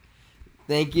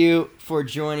Thank you for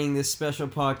joining this special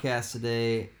podcast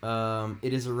today.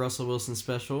 It is a Russell Wilson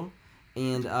special,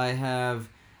 and I have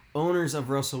owners of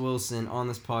Russell Wilson on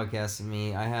this podcast with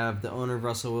me. I have the owner of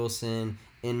Russell Wilson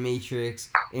in Matrix,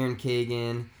 Aaron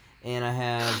Kagan, and I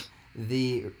have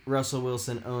the Russell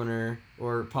Wilson owner,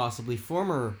 or possibly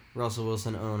former Russell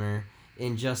Wilson owner,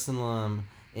 in Justin Lum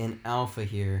and Alpha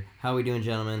here. How we doing,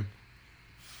 gentlemen?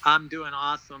 I'm doing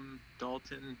awesome,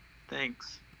 Dalton.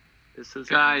 Thanks. This is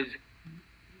Guys.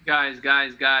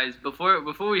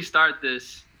 Before we start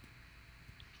this,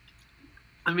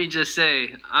 let me just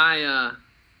say I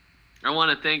want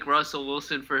to thank Russell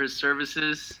Wilson for his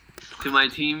services to my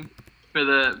team for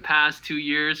the past 2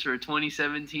 years, for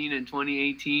 2017 and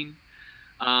 2018.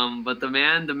 But the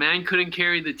man couldn't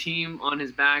carry the team on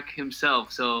his back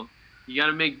himself. So you got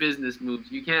to make business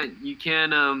moves. You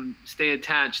can't stay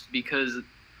attached because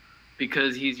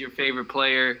he's your favorite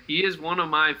player. He is one of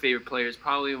my favorite players,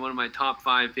 probably one of my top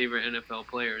 5 favorite NFL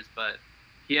players, but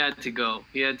he had to go.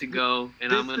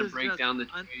 And I'm going to break down the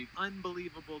trade.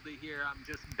 Unbelievable to hear. I'm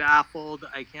just baffled.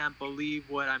 I can't believe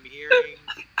what I'm hearing.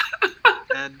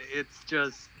 And it's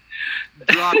just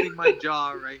dropping my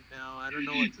jaw right now. I don't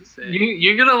know what to say.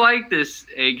 You're going to like this,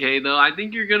 AK, though. I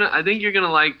think you're going to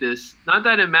like this. Not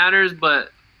that it matters,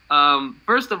 but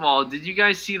first of all, did you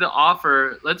guys see the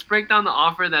offer? Let's break down the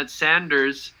offer that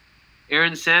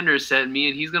Aaron Sanders sent me,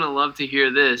 and he's gonna love to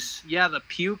hear this. Yeah, the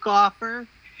puke offer.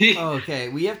 Oh, okay,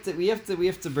 we have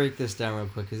to break this down real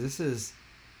quick because this is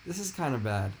kind of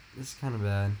bad.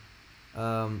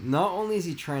 Not only is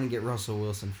he trying to get Russell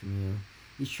Wilson from you,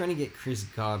 he's trying to get Chris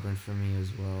Godwin from you as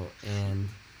well, and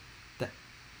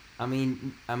I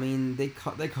mean, they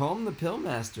call him the pill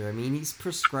master. I mean, he's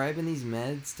prescribing these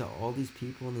meds to all these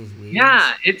people in these leagues.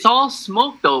 Yeah, it's all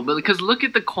smoke though, but because look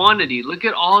at the quantity, look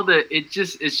at all it's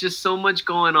just so much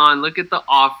going on. Look at the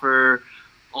offer,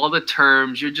 all the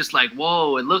terms. You're just like,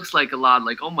 whoa, it looks like a lot.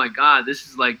 Like, oh my God, this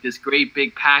is like this great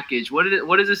big package. What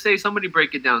does it say? Somebody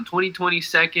break it down. 2020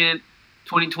 second,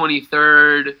 2020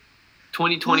 third,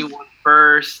 2021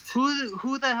 first.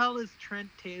 Who the hell is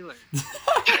Trent Taylor?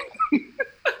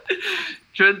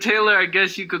 Trent Taylor, I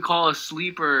guess you could call a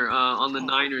sleeper on the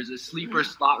Niners, a sleeper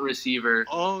slot receiver.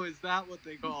 Oh, is that what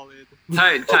they call it?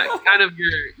 Kind of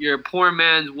your poor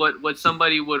man's what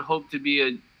somebody would hope to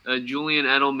be a Julian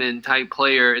Edelman type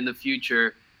player in the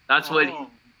future. That's what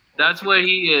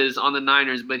he is on the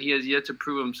Niners, but he has yet to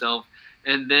prove himself.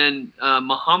 And then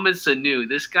Mohamed Sanu,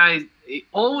 this guy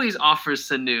always offers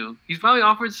Sanu. He's probably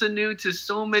offered Sanu to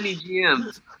so many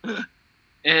GMs.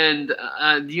 And,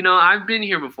 I've been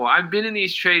here before. I've been in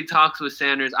these trade talks with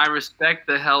Sanders. I respect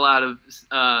the hell out of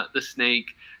the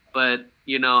snake. But,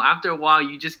 after a while,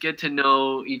 you just get to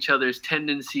know each other's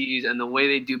tendencies and the way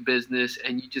they do business.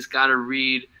 And you just got to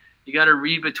read. You got to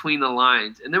read between the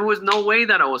lines. And there was no way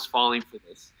that I was falling for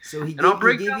this. So he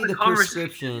gave you the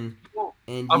prescription.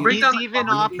 And he's even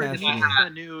offered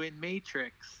Sanu in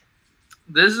Matrix.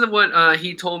 This is what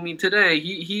he told me today.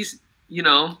 He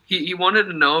wanted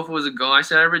to know if it was a go. I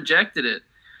said I rejected it.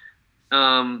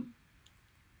 And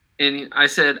I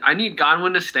said, I need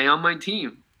Godwin to stay on my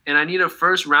team. And I need a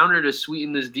first rounder to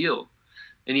sweeten this deal.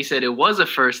 And he said it was a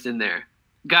first in there.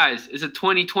 Guys, it's a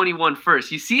 2021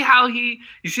 first. You see how he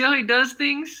does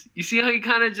things? You see how he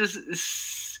kind of just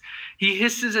he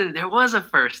hisses and there was a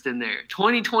first in there.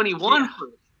 2021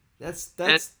 first.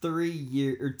 That's 2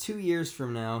 years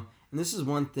from now. And this is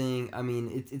one thing, I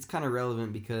mean, it's kind of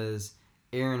relevant because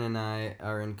Aaron and I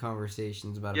are in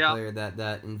conversations about a player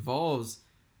that involves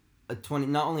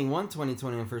not only one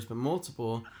 2021 first, but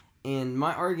multiple. And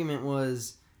my argument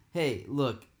was, hey,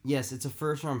 look, yes, it's a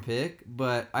first-round pick,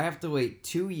 but I have to wait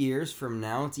 2 years from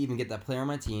now to even get that player on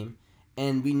my team.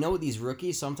 And we know these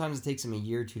rookies, sometimes it takes them a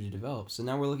year or two to develop. So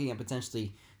now we're looking at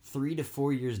potentially 3 to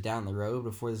 4 years down the road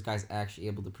before this guy's actually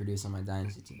able to produce on my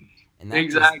dynasty team. And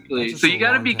exactly. So you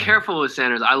got to be careful with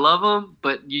Sanders. I love him,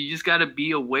 but you just got to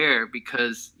be aware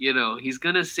because, he's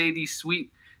going to say these sweet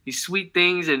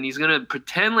things and he's going to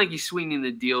pretend like he's sweetening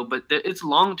the deal, but it's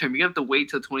long term. You have to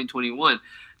wait till 2021.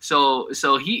 So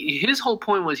his whole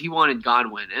point was he wanted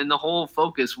Godwin, and the whole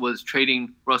focus was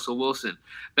trading Russell Wilson.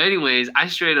 But anyways, I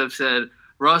straight up said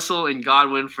Russell and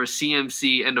Godwin for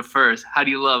CMC and a first. How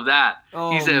do you love that? Oh,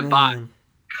 he said, man.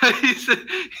 Bye. he said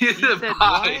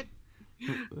bye. What?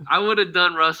 I would have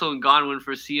done Russell and Godwin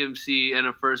for CMC and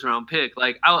a first-round pick.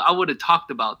 Like, I would have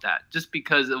talked about that just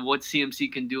because of what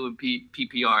CMC can do in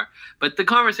PPR. But the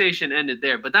conversation ended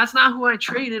there. But that's not who I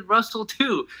traded Russell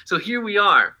to. So here we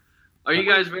are. Are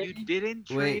you guys ready? You didn't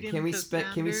trade him can we to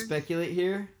can we Sanders? speculate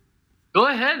here? Go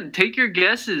ahead and take your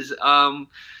guesses.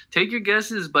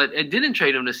 But it didn't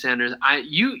trade him to Sanders.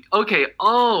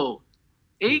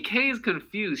 AK is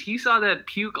confused. He saw that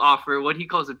puke offer, what he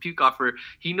calls a puke offer.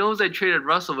 He knows I traded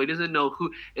Russell, but he doesn't know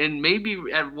who. And maybe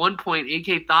at one point,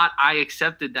 AK thought I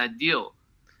accepted that deal.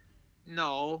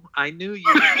 No, I knew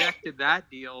you rejected that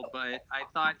deal, but I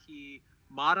thought he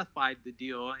modified the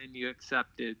deal and you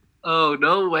accepted. Oh,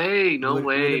 no way. No would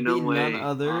way. it No be way. none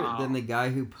other than the guy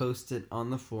who posted on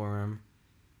the forum,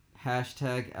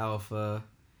 #Alpha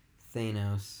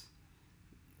Thanos,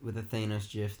 with a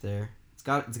Thanos gif there. It's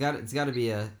got to be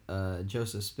a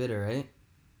Joseph Spitta, right?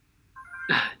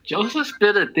 Joseph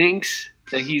Spitta thinks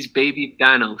that he's baby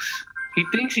Thanos. He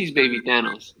thinks he's baby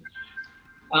Thanos.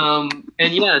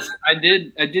 And yes, I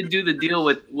did do the deal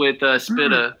with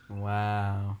Spitta.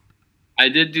 Wow. I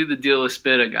did do the deal with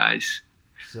Spitta, guys.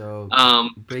 So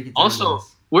break it down. Also,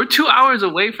 guys. We're 2 hours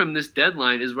away from this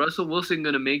deadline. Is Russell Wilson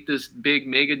going to make this big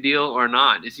mega deal or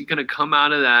not? Is he going to come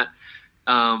out of that,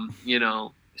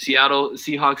 Seattle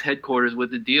Seahawks headquarters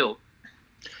with a deal?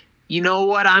 You know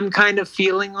what I'm kind of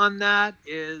feeling on that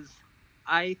is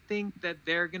I think that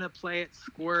they're going to play it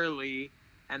squirrely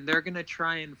and they're going to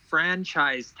try and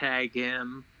franchise tag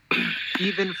him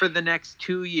even for the next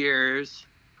 2 years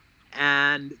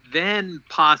and then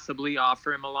possibly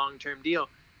offer him a long-term deal.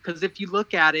 Because if you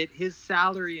look at it, his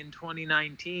salary in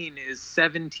 2019 is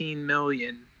 $17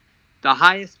 million. The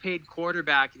highest paid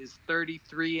quarterback is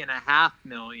 $33.5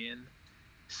 million.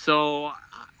 So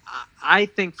I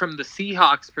think from the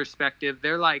Seahawks perspective,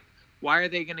 they're like, why are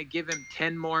they going to give him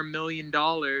 $10 million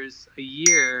more a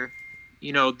year,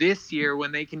 this year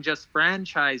when they can just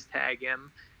franchise tag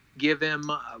him, give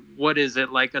him,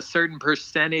 like a certain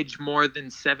percentage more than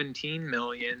 $17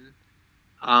 million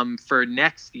for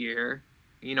next year,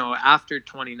 after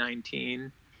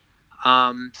 2019.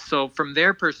 So from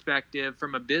their perspective,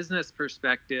 from a business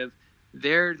perspective,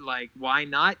 they're like, why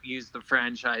not use the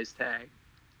franchise tag?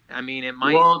 I mean, it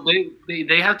might. Well,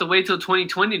 they have to wait till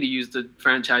 2020 to use the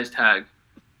franchise tag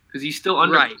because he's still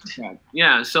under contract.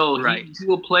 Yeah, so he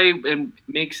will play and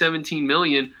make $17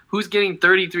 million. Who's getting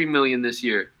 $33 million this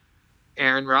year?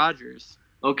 Aaron Rodgers.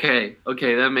 Okay,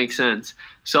 that makes sense.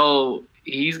 So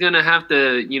he's gonna have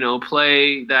to,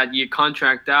 play that year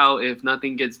contract out if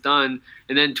nothing gets done,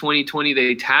 and then 2020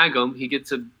 they tag him. He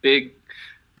gets a big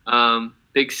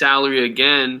salary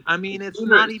again. I mean, it's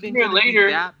not even going to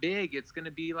be that big. It's going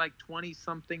to be like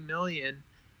 20-something million,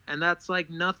 and that's like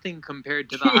nothing compared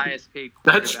to the highest paid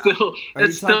quarterback.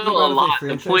 That's still a lot.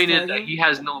 The point is that he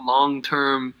has no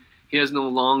long-term.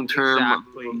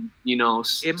 Exactly.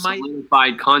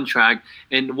 Solidified contract.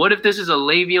 And what if this is a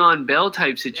Le'Veon Bell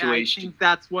type situation? I think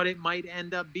that's what it might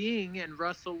end up being. And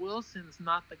Russell Wilson's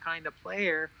not the kind of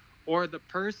player or the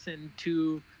person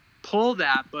to pull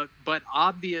that. But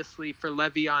obviously for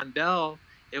Le'Veon Bell,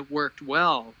 it worked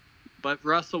well. But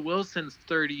Russell Wilson's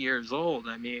 30 years old.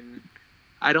 I mean,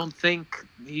 I don't think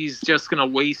he's just going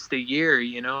to waste a year,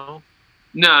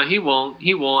 No, he won't.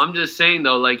 I'm just saying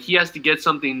though, like he has to get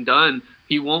something done.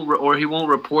 He won't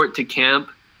report to camp,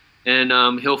 and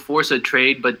he'll force a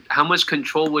trade. But how much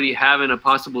control would he have in a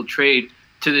possible trade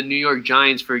to the New York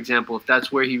Giants, for example, if that's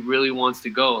where he really wants to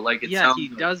go? Like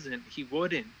doesn't. He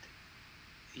wouldn't.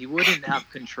 He wouldn't have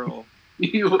control.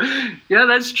 Yeah,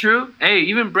 that's true. Hey,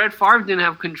 even Brett Favre didn't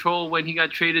have control when he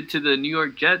got traded to the New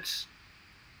York Jets.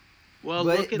 Well,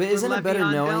 but isn't it better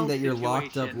knowing that you're situation.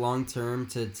 locked up long term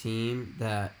to a team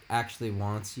that actually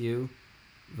wants you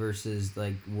versus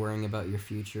like worrying about your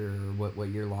future or what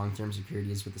your long term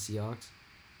security is with the Seahawks?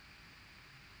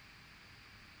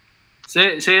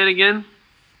 Say it again.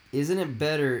 Isn't it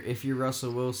better if you're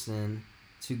Russell Wilson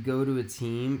to go to a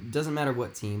team, doesn't matter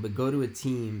what team, but go to a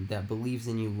team that believes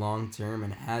in you long term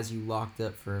and has you locked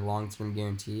up for long term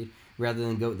guaranteed, rather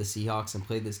than go with the Seahawks and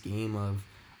play this game of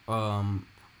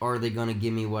are they going to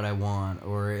give me what I want?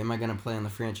 Or am I going to play on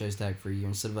the franchise tag for a year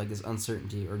instead of like this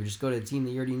uncertainty? Or just go to a team that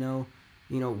you already know,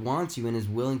 wants you and is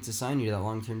willing to sign you to that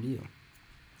long-term deal?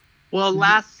 Well,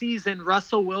 last season,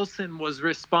 Russell Wilson was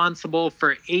responsible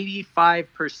for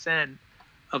 85%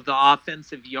 of the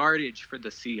offensive yardage for the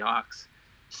Seahawks.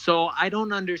 So I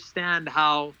don't understand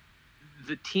how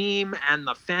the team and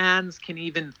the fans can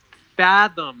even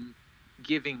fathom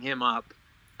giving him up.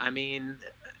 I mean,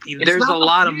 there's a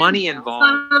lot of money involved.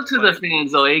 It's not up to the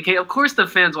fans, though, AK. Of course the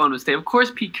fans want him to stay. Of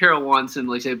course Pete Carroll wants him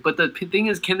to stay. But the thing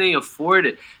is, can they afford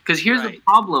it? Because here's the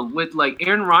problem. With, like,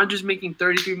 Aaron Rodgers making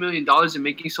 $33 million and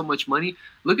making so much money,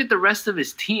 look at the rest of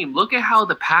his team. Look at how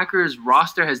the Packers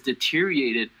roster has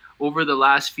deteriorated over the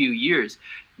last few years.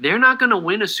 They're not going to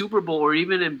win a Super Bowl or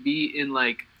even be in,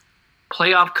 like,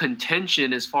 playoff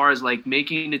contention as far as, like,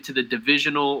 making it to the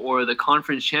divisional or the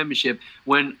conference championship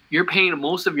when you're paying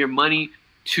most of your money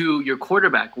to your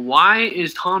quarterback. Why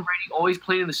is Tom Brady always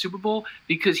playing in the Super Bowl?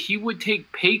 Because he would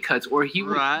take pay cuts, or he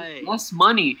would take less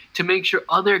money to make sure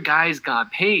other guys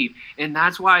got paid. And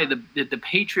that's why the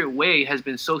Patriot way has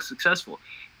been so successful.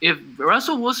 If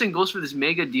Russell Wilson goes for this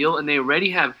mega deal and they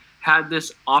already have had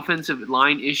this offensive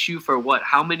line issue for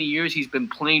how many years he's been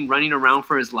playing, running around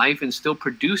for his life and still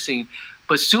producing,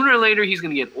 but sooner or later he's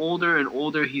going to get older and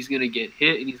older, he's going to get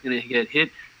hit and he's going to get hit.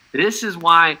 This is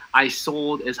why I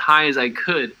sold as high as I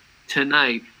could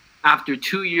tonight after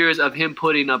 2 years of him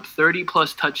putting up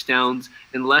 30-plus touchdowns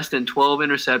and less than 12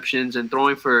 interceptions and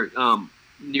throwing for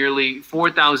nearly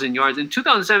 4,000 yards. In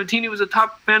 2017, he was a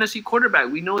top fantasy quarterback.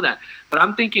 We know that. But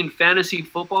I'm thinking fantasy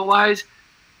football-wise,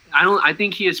 I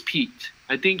think he has peaked.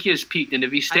 I think he has peaked. And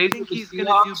if he stays with the Seahawks, he's going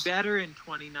to do better in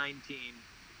 2019.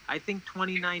 I think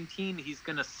 2019 he's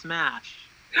going to smash.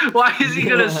 Why is he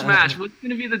going to smash? What's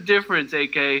going to be the difference,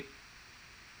 AK?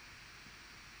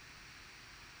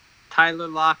 Tyler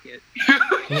Lockett.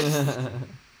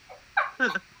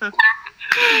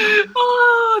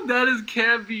 Oh, that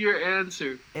can't be your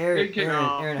answer.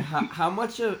 Aaron, how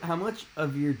much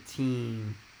of your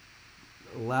team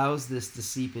allows this to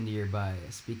seep into your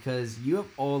bias? Because you have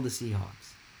all the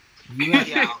Seahawks.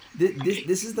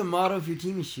 This is the motto of your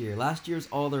team this year. Last year was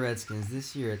all the Redskins.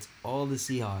 This year it's all the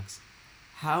Seahawks.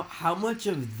 How much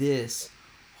of this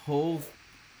whole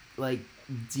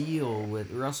deal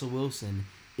with Russell Wilson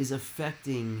is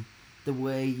affecting the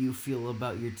way you feel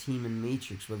about your team in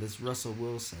Matrix, whether it's Russell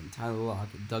Wilson, Tyler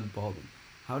Lockett, Doug Baldwin?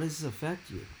 How does this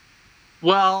affect you?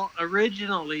 Well,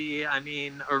 originally, I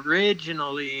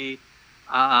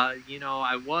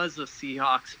was a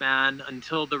Seahawks fan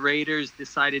until the Raiders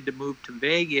decided to move to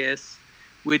Vegas,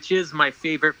 which is my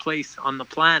favorite place on the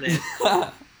planet.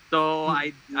 So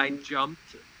I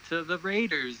jumped to the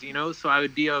Raiders, so I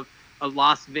would be a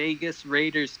Las Vegas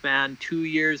Raiders fan 2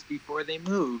 years before they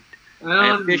moved.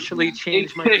 I officially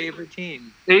changed my favorite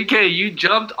team. AK, you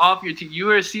jumped off your team. You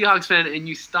were a Seahawks fan and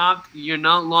you stopped. You're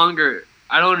no longer.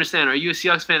 I don't understand. Are you a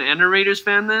Seahawks fan and a Raiders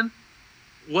fan then?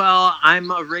 Well, I'm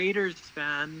a Raiders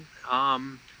fan.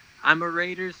 I'm a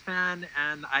Raiders fan,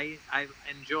 and I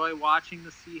enjoy watching the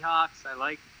Seahawks. I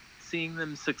like seeing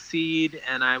them succeed,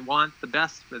 and I want the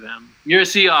best for them. You're a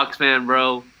Seahawks fan,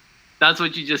 bro. That's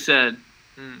what you just said.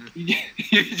 You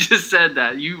just said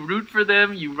that. You root for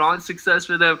them, you want success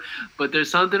for them, but there's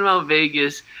something about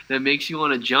Vegas that makes you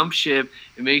want to jump ship.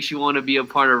 It makes you want to be a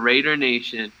part of Raider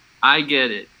Nation. I get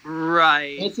it.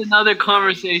 Right. That's another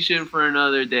conversation for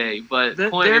another day. But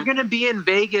they're going to be in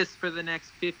Vegas for the next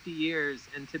 50 years,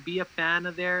 and to be a fan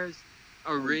of theirs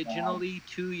originally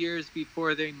 2 years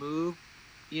before they moved,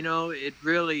 it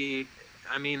really,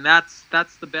 that's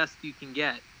the best you can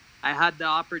get. I had the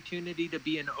opportunity to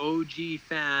be an OG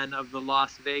fan of the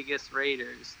Las Vegas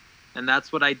Raiders, and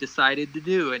that's what I decided to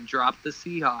do and drop the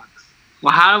Seahawks.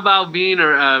 Well, how about being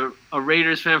a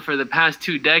Raiders fan for the past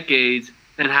 2 decades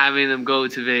and having them go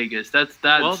to Vegas? That's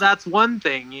Well, that's one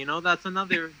thing, that's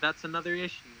another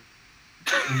issue.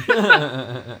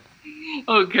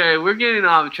 Okay, we're getting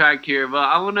off track here, but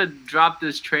I want to drop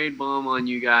this trade bomb on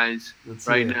you guys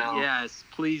now. Yes,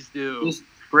 please do. This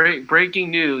breaking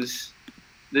news.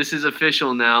 This is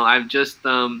official now. I've just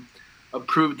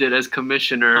approved it as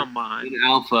commissioner in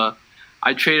Alpha.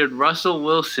 I traded Russell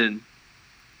Wilson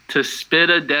to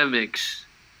Spitademics,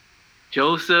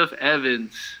 Joseph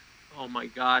Evans. Oh my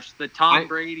gosh, the Tom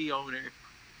Brady owner.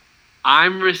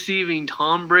 I'm receiving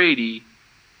Tom Brady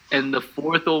and the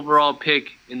 4th overall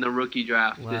pick in the rookie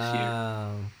draft this year.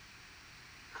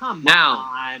 Come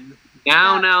on.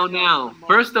 Now.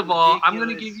 First of all, I'm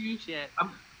gonna give you.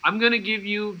 I'm going to give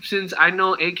you, since I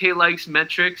know AK likes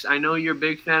metrics, I know you're a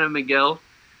big fan of Miguel.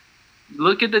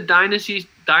 Look at the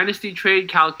Dynasty Trade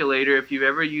Calculator if you've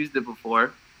ever used it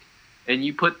before, and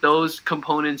you put those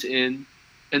components in,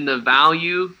 and the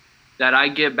value that I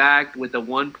get back with the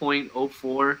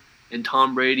 1.04 and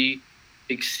Tom Brady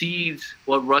exceeds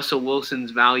what Russell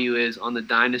Wilson's value is on the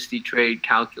Dynasty Trade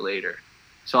Calculator.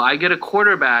 So I get a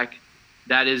quarterback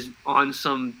that is on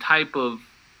some type of,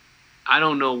 I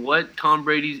don't know what Tom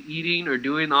Brady's eating or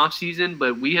doing offseason,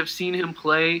 but we have seen him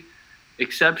play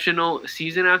exceptional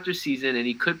season after season, and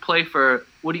he could play for,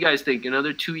 what do you guys think,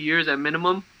 another 2 years at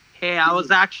minimum? Hey, I was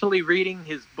actually reading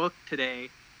his book today,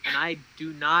 and I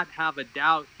do not have a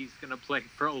doubt he's going to play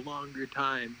for a longer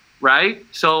time. Right?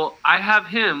 So I have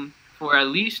him for at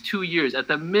least 2 years at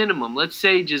the minimum. Let's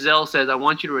say Giselle says, I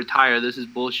want you to retire. This is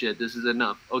bullshit. This is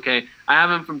enough. Okay. I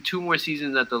have him from 2 more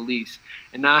seasons at the least.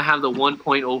 And now I have the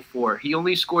 1.04. He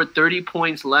only scored 30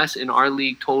 points less in our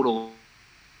league total.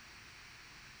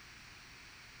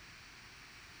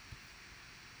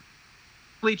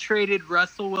 traded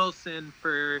Russell Wilson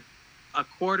for a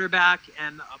quarterback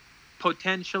and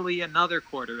potentially another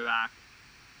quarterback.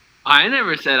 I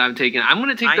never said I'm taking. I'm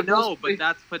going to take the. I know, but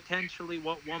that's potentially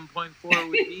what 1.4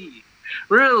 would be.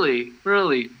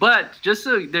 Really. But just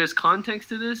so there's context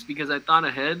to this, because I thought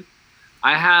ahead,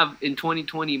 I have in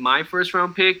 2020 my first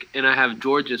round pick, and I have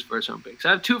Georgia's first round picks. I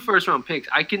have 2 first round picks.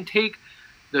 I can take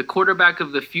the quarterback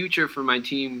of the future for my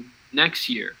team next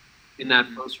year in that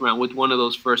first round with one of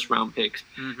those first round picks.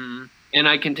 Mm-hmm. And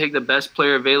I can take the best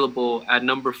player available at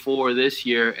number 4 this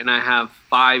year, and I have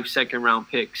 5 second round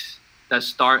picks that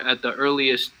start at the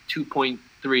earliest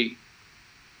 2.3.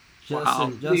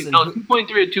 Justin, no, 2.3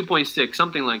 or 2.6,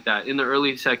 something like that, in the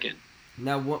early second.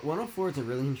 Now, 104 is a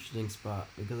really interesting spot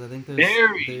because I think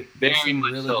there's some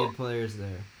really good players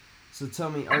there. So tell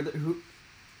me, are there,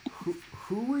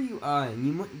 who were you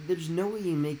eyeing? There's no way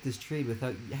you make this trade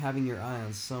without having your eye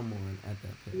on someone at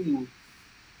that pick.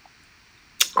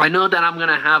 I know that I'm going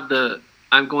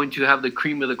to have the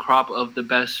cream of the crop of the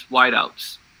best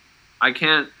wideouts. I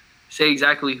can't say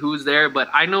exactly who's there, but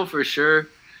I know for sure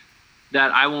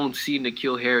that I won't see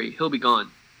N'Keal Harry. He'll be gone.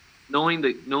 Knowing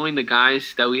the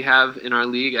guys that we have in our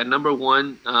league, at number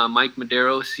 1, Mike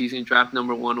Madero, season draft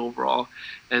number 1 overall,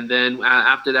 and then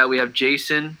after that we have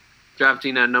Jason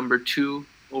drafting at number 2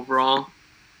 overall,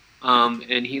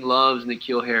 and he loves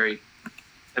N'Keal Harry.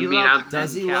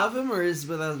 Does he love him, or was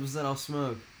that all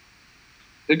smoke?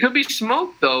 It could be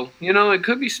smoke, though. It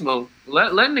could be smoke.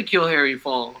 Let N'Keal Harry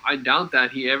fall. I doubt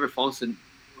that he ever falls to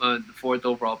the 4th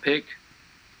overall pick.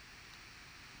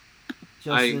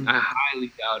 Justin, I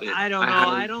highly doubt it. I don't know.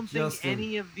 I don't think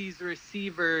any of these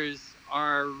receivers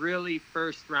are really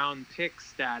first-round pick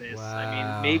status. Wow.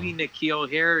 I mean, maybe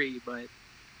N'Keal Harry, but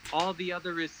all the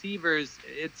other receivers,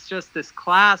 it's just this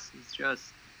class is just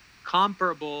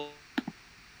comparable.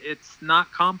 It's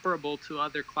not comparable to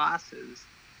other classes.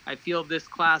 I feel this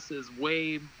class is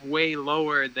way, way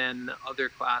lower than other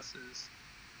classes.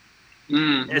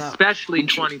 Especially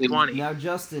 2020. Now,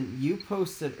 Justin, you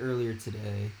posted earlier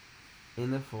today in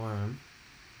the forum,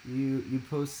 you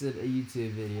posted a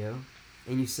YouTube video,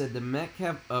 and you said the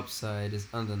Metcalf upside is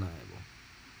undeniable.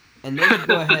 And then you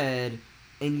go ahead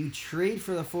and you trade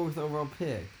for the 4th overall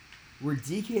pick, where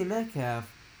DK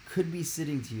Metcalf could be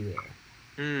sitting to you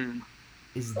there.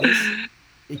 Is this?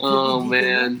 It could be DK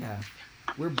man. Metcalf.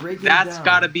 We're breaking That's down.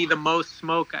 got to be the most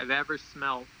smoke I've ever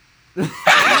smelled.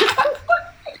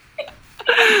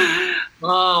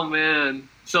 Oh man.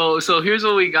 So here's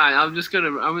what we got. I'm just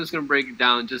gonna break it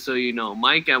down just so you know.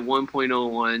 Mike at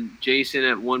 1.01, Jason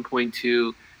at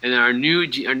 1.2, and then our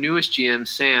newest GM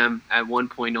Sam at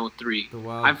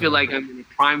 1.03. I feel like I'm in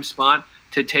a prime spot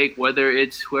to take whether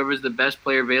it's whoever's the best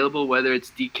player available, whether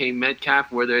it's DK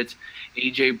Metcalf, whether it's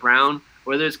AJ Brown,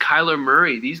 whether it's Kyler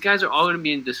Murray. These guys are all going to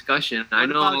be in discussion. What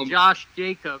about Josh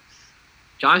Jacobs?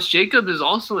 Josh Jacobs is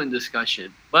also in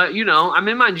discussion. But, I'm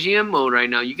in my GM mode right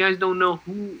now. You guys don't know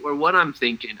who or what I'm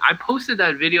thinking. I posted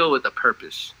that video with a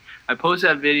purpose. I posted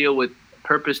that video with a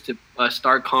purpose to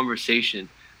start conversation.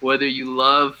 Whether you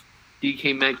love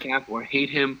DK Metcalf or hate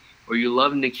him, or you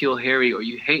love N'Keal Harry or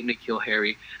you hate N'Keal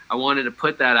Harry, I wanted to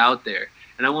put that out there.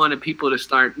 And I wanted people to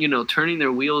start, turning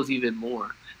their wheels even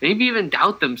more. Maybe even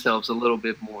doubt themselves a little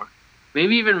bit more.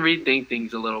 Maybe even rethink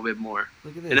things a little bit more.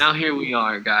 Look at this. And now here we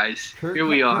are, guys. Here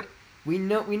we are. We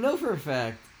know for a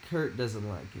fact Kurt doesn't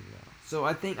like him now. So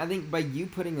I think by you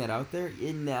putting that out there,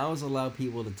 it now has allowed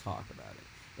people to talk about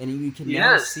it. And you can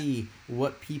now see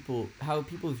how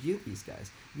people view these guys.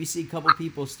 If you see a couple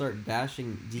people start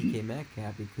bashing DK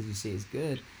Metcalf because you say he's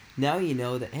good, now you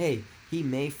know that, hey, he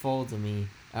may fall to me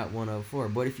at 104.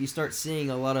 But if you start seeing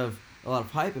a lot of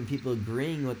hype and people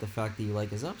agreeing with the fact that you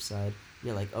like his upside,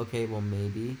 you're like, okay, well,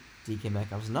 maybe DK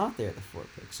Metcalf's not there at the 4th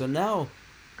pick. So now,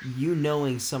 you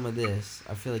knowing some of this,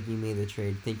 I feel like you made the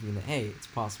trade thinking that, hey, it's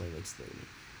possible he likes me.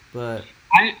 But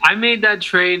I made that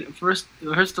trade first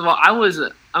of all.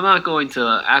 I'm not going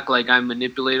to act like I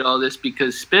manipulated all this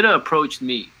because Spitta approached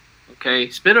me. Okay,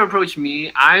 Spitta approached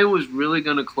me. I was really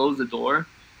gonna close the door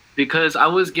because I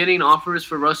was getting offers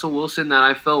for Russell Wilson that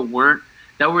I felt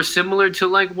that were similar to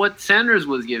like what Sanders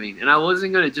was giving, and I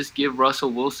wasn't gonna just give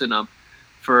Russell Wilson up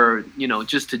for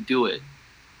just to do it.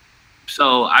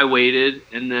 So I waited,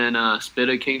 and then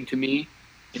Spitta came to me,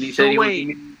 and he said he would give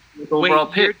me the overall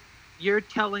pick. You're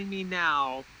telling me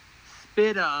now,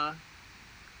 Spitta,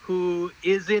 who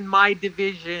is in my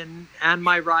division and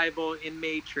my rival in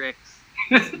Matrix,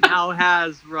 now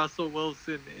has Russell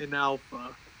Wilson in Alpha.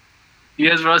 He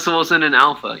has Russell Wilson in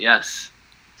Alpha, yes.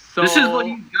 So this is what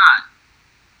he's got.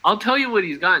 I'll tell you what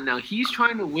he's got now. He's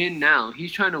trying to win now.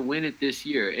 He's trying to win it this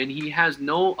year, and he has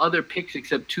no other picks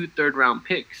except 2 third-round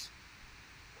picks.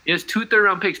 He has 2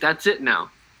 third-round picks. That's it now.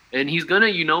 And he's going to,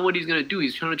 you know what he's going to do?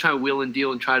 He's going to try to wheel and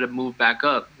deal and try to move back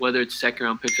up, whether it's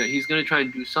second-round picks. He's going to try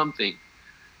and do something.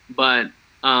 But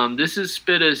this is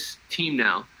Spitta's team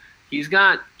now. He's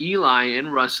got Eli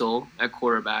and Russell at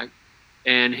quarterback.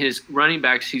 And his running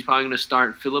backs, he's probably going to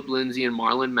start Phillip Lindsay and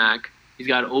Marlon Mack. He's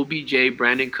got OBJ,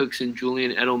 Brandon Cooks, and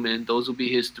Julian Edelman. Those will be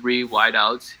his 3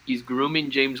 wideouts. He's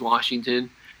grooming James Washington.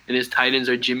 And his tight ends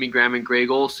are Jimmy Graham and Greg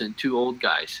Olsen, 2 old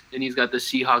guys. And he's got the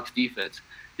Seahawks defense.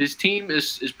 His team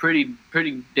is pretty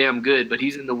damn good, but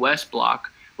he's in the West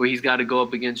block where he's got to go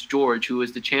up against George, who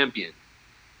is the champion.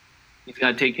 He's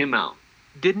got to take him out.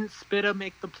 Didn't Spitta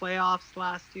make the playoffs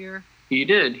last year? He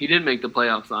did. He did make the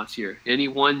playoffs last year, and he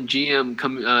won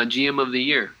GM of the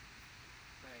year.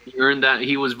 Right. He earned that.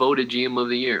 He was voted GM of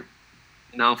the year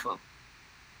in Alpha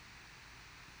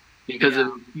because of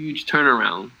a huge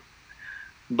turnaround.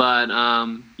 But,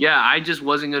 I just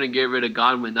wasn't going to get rid of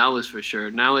Godwin. That was for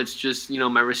sure. Now it's just,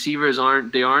 my receivers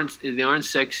aren't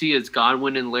sexy. It's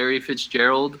Godwin and Larry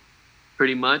Fitzgerald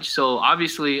pretty much. So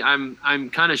obviously I'm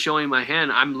kind of showing my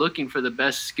hand. I'm looking for the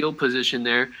best skill position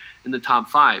there in the top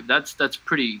 5. That's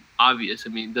pretty obvious. I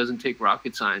mean, it doesn't take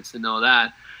rocket science to know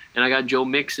that. And I got Joe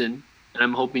Mixon, and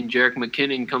I'm hoping Jerick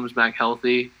McKinnon comes back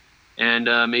healthy. And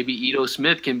maybe Ito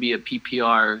Smith can be a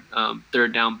PPR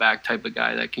third down back type of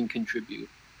guy that can contribute.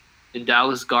 And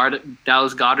Dallas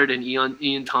Goedert and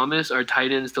Ian Thomas are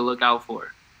tight ends to look out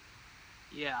for.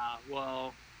 Yeah,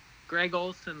 well, Greg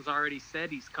Olsen's already said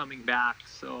he's coming back,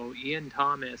 so Ian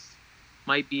Thomas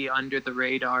might be under the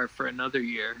radar for another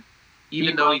year,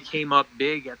 even though he came up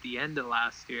big at the end of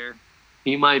last year.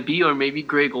 He might be, or maybe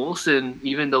Greg Olsen,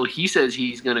 even though he says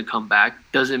he's going to come back,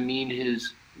 doesn't mean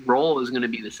his role is going to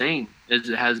be the same as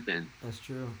it has been. That's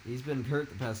true. He's been hurt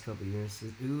the past couple of years.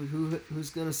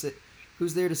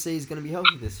 Who's there to say he's going to be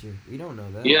healthy this year? We don't know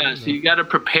that. Yeah, so you got to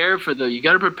prepare for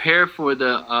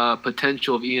the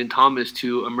potential of Ian Thomas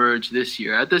to emerge this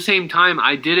year. At the same time,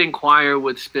 I did inquire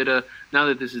with Spitta. Now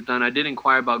that this is done, I did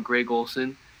inquire about Greg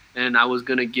Olsen, and I was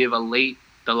going to give the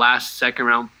last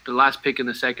pick in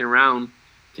the second round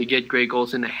to get Greg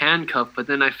Olsen a handcuff. But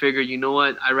then I figured, you know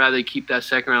what? I'd rather keep that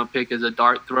second round pick as a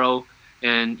dart throw.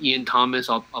 And Ian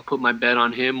Thomas, I'll put my bet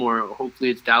on him, or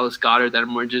hopefully it's Dallas Goedert that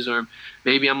emerges, or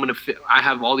maybe I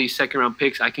have all these second-round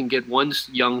picks. I can get one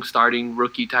young starting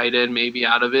rookie tight end maybe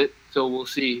out of it, so we'll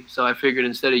see. So I figured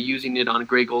instead of using it on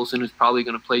Greg Olsen, who's probably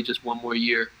going to play just one more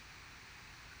year.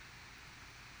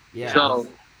 Yeah. So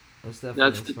that's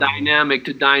the dynamic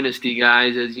to Dynasty,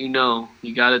 guys. As you know,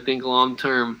 you got to think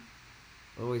long-term.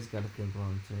 Always got to think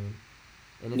long-term.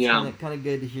 And it's kind of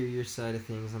good to hear your side of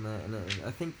things on that. And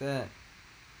I think that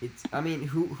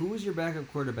who was your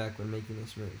backup quarterback when making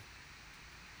this move?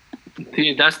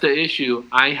 See, that's the issue.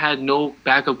 I had no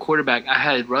backup quarterback. I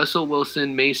had Russell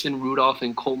Wilson, Mason Rudolph,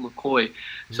 and Colt McCoy.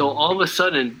 So all of a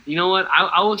sudden, you know what?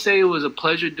 I would say it was a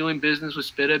pleasure doing business with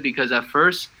Spitta because at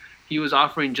first he was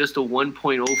offering just a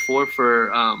 1.04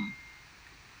 for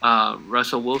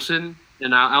Russell Wilson.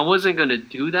 And I wasn't going to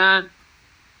do that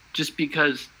just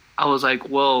because I was like,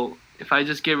 well, if I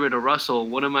just get rid of Russell,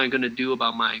 what am I going to do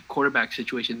about my quarterback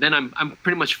situation? Then I'm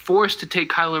pretty much forced to take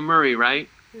Kyler Murray, right?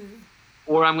 Mm-hmm.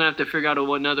 Or I'm going to have to figure out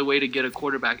another way to get a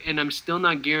quarterback. And I'm still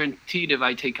not guaranteed if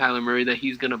I take Kyler Murray that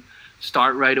he's going to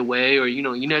start right away, or,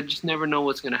 you just never know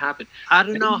what's going to happen. I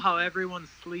don't know how everyone's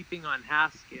sleeping on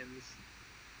Haskins.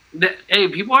 Hey,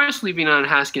 people are sleeping on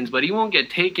Haskins, but he won't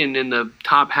get taken in the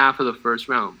top half of the first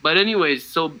round. But anyways,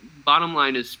 so bottom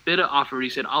line is Spitta offered. He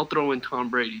said, I'll throw in Tom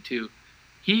Brady too.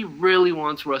 He really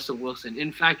wants Russell Wilson.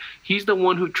 In fact, he's the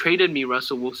one who traded me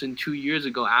Russell Wilson 2 years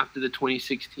ago after the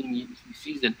 2016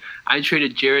 season. I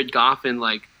traded Jared Goff and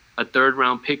like a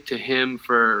third-round pick to him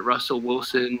for Russell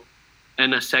Wilson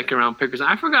and a second-round pick.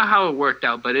 I forgot how it worked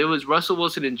out, but it was Russell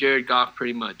Wilson and Jared Goff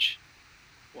pretty much.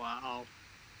 Wow.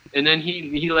 And then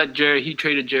he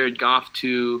traded Jared Goff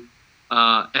to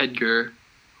Edgar,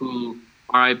 who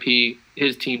RIP,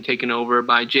 his team taken over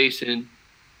by Jason,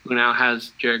 who now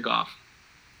has Jared Goff.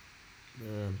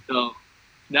 Man. So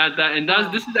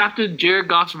this is after Jared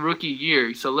Goff's rookie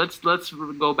year. So let's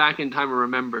go back in time and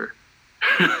remember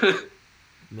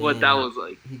what that was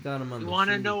like. He got him on. You want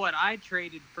to know what I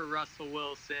traded for Russell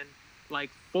Wilson?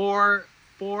 Like four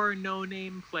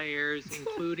no-name players,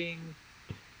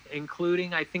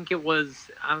 including I think it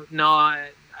was I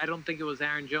don't think it was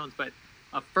Aaron Jones, but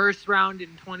a first round in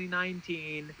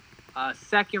 2019, a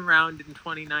second round in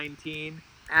 2019,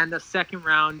 and a second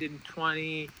round in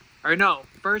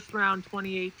first round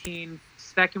 2018,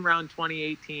 second round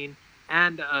 2018,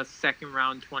 and a second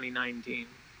round 2019.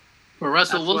 For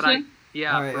Russell Wilson?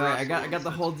 Yeah. All right. I got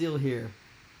the whole deal here.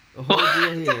 The whole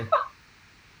deal here.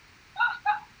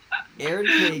 Aaron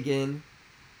Kagan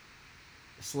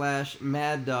 /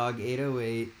 Mad Dog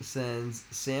 808 sends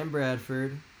Sam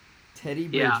Bradford, Teddy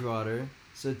Bridgewater.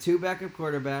 So 2 backup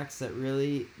quarterbacks that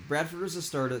really... Bradford was a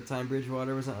starter at the time.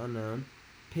 Bridgewater was an unknown.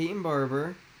 Peyton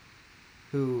Barber,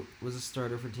 who was a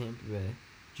starter for Tampa Bay.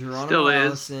 Geronimo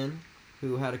Allison,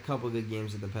 who had a couple good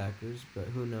games with the Packers, but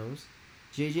who knows.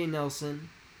 J.J. Nelson,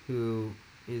 who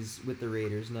is with the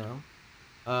Raiders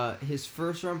now. His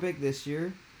first-round pick this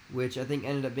year, which I think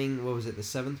ended up being, what was it, the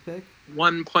 7th pick?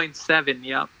 1.7,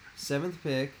 yep. 7th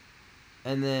pick.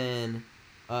 And then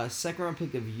second-round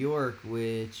pick of York,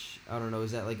 which, I don't know,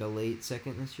 is that like a late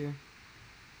second this year?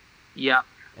 Yep.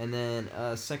 And then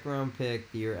second-round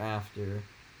pick the year after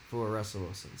for Russell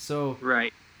Wilson. So,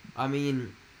 right. I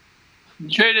mean... You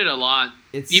traded a lot.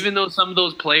 Even though some of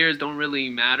those players don't really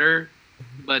matter,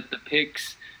 but the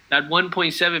picks... That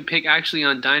 1.7 pick actually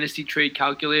on Dynasty Trade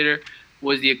Calculator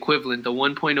was the equivalent. The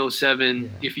 1.07,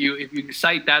 if you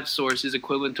cite that source, is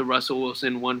equivalent to Russell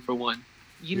Wilson 1-for-1.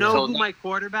 You know who my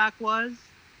quarterback was?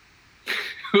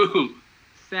 Who?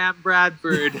 Sam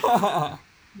Bradford.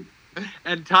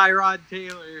 And Tyrod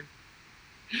Taylor.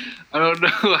 I don't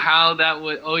know how that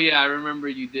would... Oh, yeah, I remember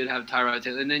you did have Tyrod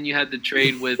Taylor. And then you had the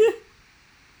trade with...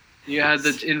 you had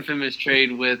the infamous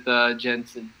trade with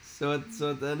Jensen. So at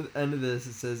the end of this,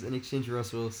 it says, in exchange for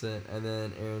Russell Wilson, and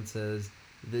then Aaron says,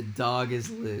 the dog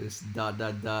is loose, ...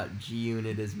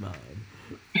 G-Unit is mine.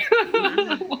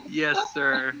 Yes,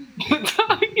 sir.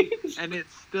 And it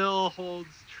still holds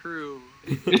true.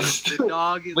 The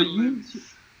dog is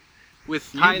loose.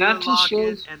 With Tyler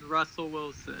Lockett and Russell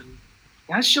Wilson.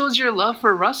 That shows your love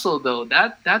for Russell, though.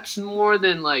 That's more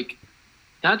than, like...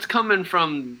 That's coming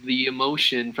from the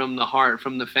emotion, from the heart,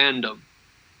 from the fandom.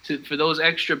 For those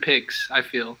extra picks, I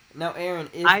feel. Now, Aaron,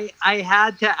 I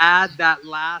had to add that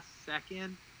last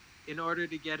second in order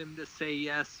to get him to say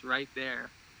yes right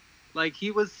there. Like, he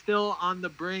was still on the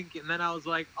brink, and then I was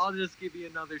like, I'll just give you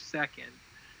another second.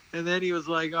 And then he was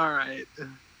like, all right.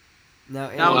 Now,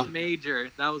 Aaron, that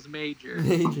was major.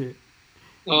 Major.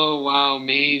 Oh, wow,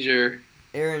 major.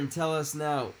 Aaron, tell us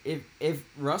now, if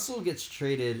Russell gets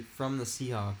traded from the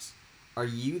Seahawks, are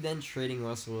you then trading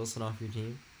Russell Wilson off your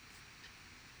team?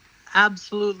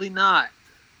 Absolutely not.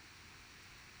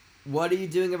 What are you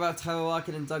doing about Tyler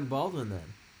Lockett and Doug Baldwin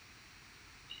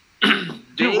then?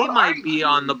 They might be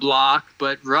on the block,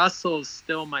 but Russell's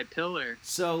still my pillar.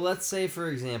 So let's say, for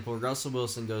example, Russell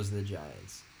Wilson goes to the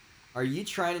Giants. Are you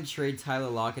trying to trade Tyler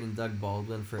Lockett and Doug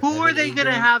Baldwin for Who are they going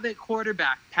to have at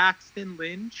quarterback? Paxton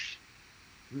Lynch?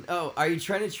 No, are you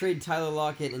trying to trade Tyler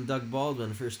Lockett and Doug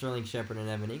Baldwin for Sterling Shepard and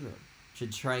Evan Ingram?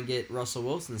 Should try and get Russell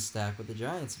Wilson stacked with the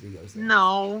Giants if he goes there.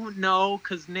 No,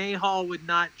 because Nahal would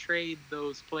not trade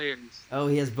those players. Oh,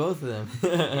 he has both of them.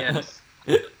 Yes.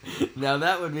 Now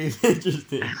that would be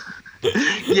interesting.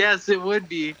 Yes, it would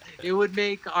be. It would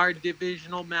make our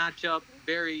divisional matchup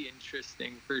very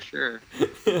interesting for sure.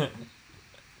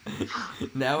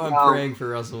 Now I'm praying for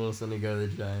Russell Wilson to go to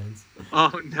the Giants.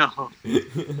 Oh, no.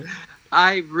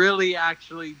 I really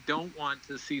actually don't want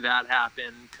to see that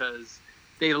happen because...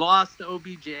 They lost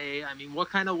OBJ. I mean,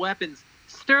 what kind of weapons?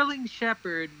 Sterling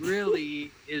Shepard really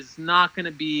is not going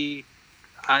to be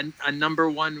a number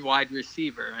one wide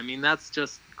receiver. I mean, that's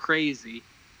just crazy.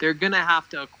 They're going to have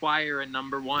to acquire a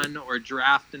number one or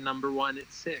draft a number one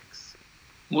at 6.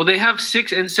 Well, they have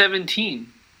 6 and 17.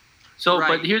 So,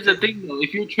 right. But here's the thing, though.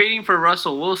 If you're trading for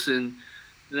Russell Wilson,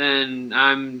 then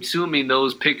I'm assuming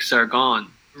those picks are gone.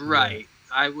 Right.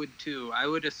 I would too. I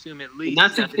would assume at least. And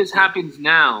that's if this happens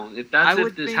now. I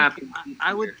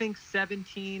would think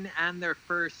 17 and their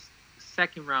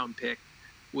second round pick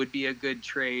would be a good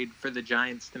trade for the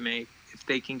Giants to make if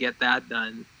they can get that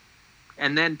done,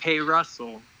 and then pay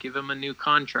Russell, give him a new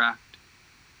contract.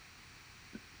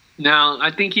 Now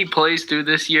I think he plays through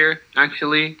this year.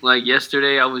 Actually, like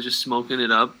yesterday, I was just smoking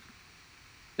it up,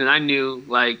 and I knew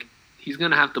like. He's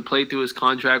going to have to play through his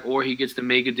contract or he gets to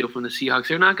make a deal from the Seahawks.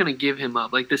 They're not going to give him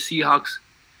up. Like the Seahawks,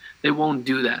 they won't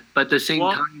do that. But at the same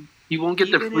time, he won't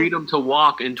get the freedom to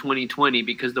walk in 2020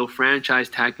 because they'll franchise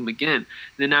tag him again. And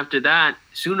then after that,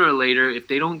 sooner or later, if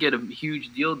they don't get a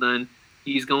huge deal done,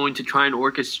 he's going to try and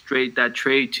orchestrate that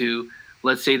trade to,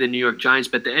 let's say, the New York Giants.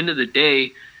 But at the end of the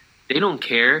day, they don't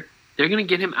care. They're going to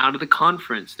get him out of the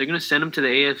conference. They're going to send him to the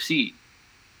AFC.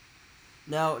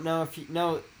 Now,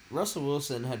 Russell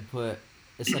Wilson had put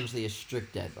essentially a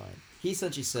strict deadline. He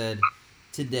essentially said,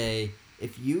 today,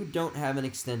 if you don't have an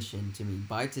extension to me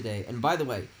by today, and by the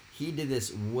way, he did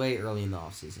this way early in the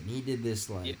offseason. He did this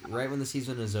right when the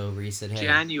season was over. He said, hey,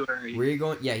 January. Where are you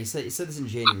going? Yeah, he said this in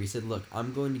January. He said, look,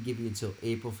 I'm going to give you until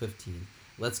April 15th.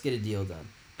 Let's get a deal done.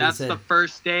 That's the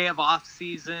first day of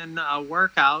off-season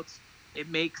workouts. it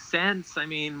makes sense. I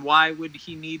mean, why would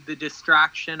he need the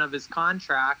distraction of his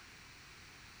contract?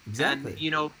 Exactly.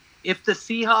 And, if the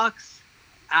Seahawks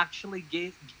actually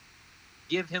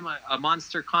give him a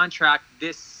monster contract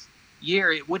this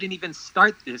year, it wouldn't even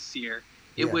start this year.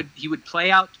 He would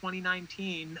play out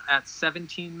 2019 at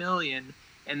 $17 million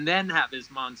and then have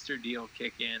his monster deal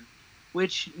kick in,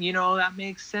 which, that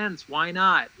makes sense. Why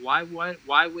not? Why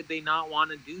would they not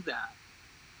want to do that?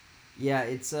 Yeah,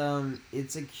 it's a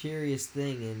curious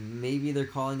thing, and maybe they're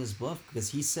calling his bluff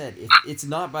because he said if it's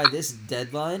not by this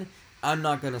deadline, I'm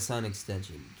not gonna sign an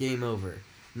extension. Game over.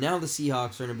 Now the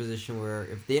Seahawks are in a position where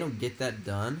if they don't get that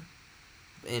done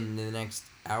in the next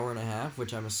hour and a half,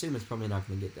 which I'm assuming is probably not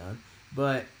going to get done,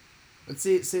 but let's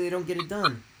say they don't get it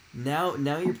done. Now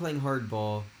you're playing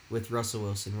hardball with Russell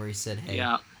Wilson, where he said, "Hey,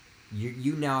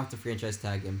 you now have to franchise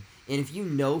tag him." And if you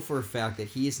know for a fact that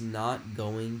he is not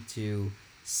going to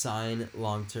sign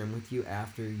long term with you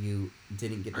after you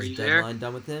didn't get this deadline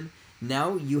done with him,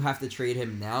 now you have to trade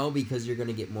him now because you're going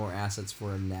to get more assets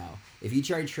for him now. If you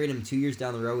try to trade him 2 years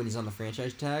down the road when he's on the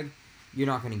franchise tag, you're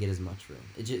not going to get as much for him.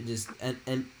 It just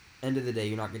and end of the day,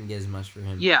 you're not going to get as much for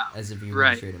him as if you were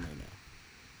to trade him right now.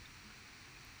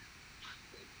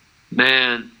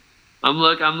 Man, I'm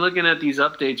looking at these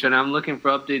updates and I'm looking for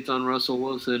updates on Russell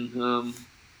Wilson.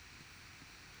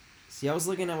 See, I was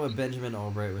looking at what Benjamin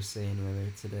Albright was saying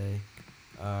earlier today.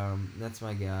 That's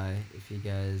my guy. If you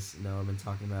guys know, I've been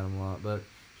talking about him a lot. But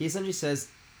he essentially says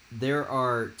there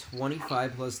are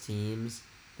 25 plus teams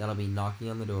that'll be knocking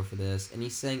on the door for this. And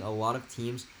he's saying a lot of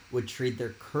teams would trade their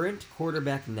current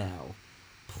quarterback now,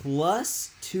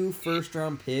 plus 2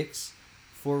 first-round picks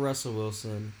for Russell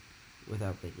Wilson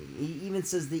without thinking. He even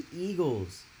says the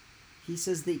Eagles. He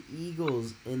says the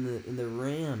Eagles in the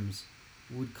Rams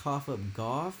would cough up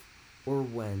Goff or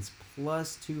Wentz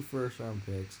plus 2 first-round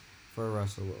picks for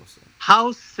Russell Wilson.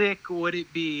 How sick would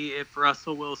it be if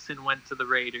Russell Wilson went to the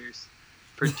Raiders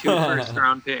for 2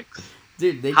 first-round picks?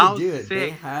 Dude, they could do it. They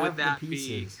have would that the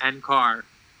pieces. Be? And Carr.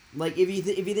 Like, if you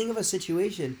think of a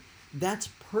situation, that's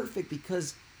perfect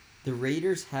because the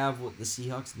Raiders have what the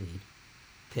Seahawks need.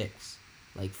 Picks.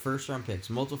 Like, first-round picks.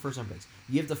 Multiple first-round picks.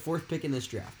 You have the 4th pick in this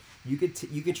draft. You could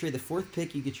trade the 4th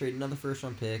pick. You could trade another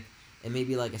first-round pick and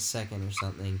maybe, like, a second or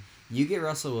something. You get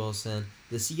Russell Wilson.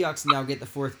 The Seahawks now get the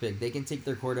 4th pick. They can take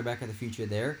their quarterback of the future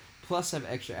there, plus have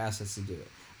extra assets to do it.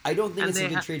 I don't think it's a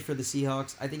good trade for the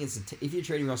Seahawks. I think if you're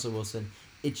trading Russell Wilson,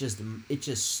 it's just stupid. It's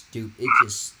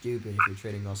just stupid if you're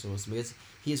trading Russell Wilson because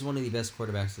he is one of the best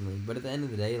quarterbacks in the league. But at the end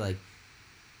of the day, like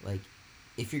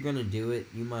if you're gonna do it,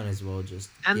 you might as well just.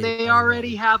 And they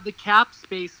already have the cap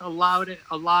space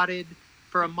allotted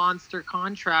for a monster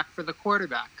contract for the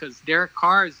quarterback because Derek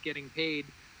Carr is getting paid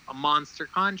a monster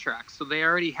contract, so they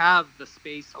already have the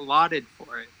space allotted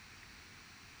for it.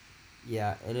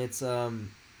 Yeah, and it's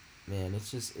man,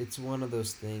 it's one of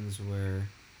those things where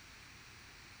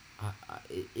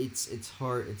it's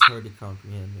hard to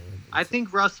comprehend, man. I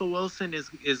think Russell Wilson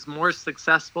is more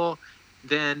successful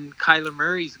than Kyler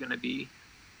Murray's going to be.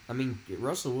 I mean,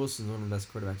 Russell Wilson's one of the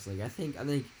best quarterbacks. Like I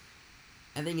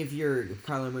think if you're a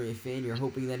Kyler Murray fan, you're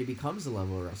hoping that he becomes the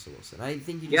level of Russell Wilson. I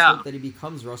think you just hope that he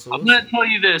becomes Russell Wilson. I'm going to tell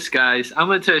you this, guys.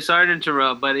 Sorry to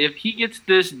interrupt, but if he gets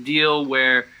this deal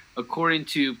where, according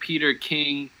to Peter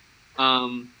King,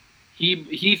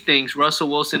 he thinks Russell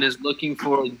Wilson is looking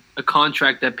for a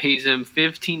contract that pays him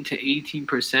 15 to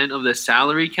 18% of the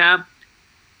salary cap.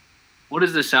 What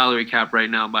is the salary cap right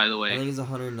now, by the way? I think it's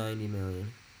 $190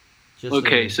 million.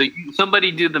 Okay, so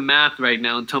somebody do the math right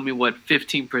now and tell me what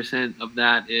 15% of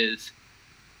that is.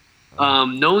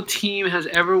 No team has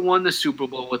ever won the Super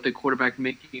Bowl with the quarterback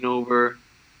making over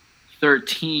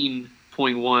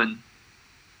 13.1,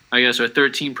 I guess, or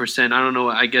 13%. I don't know.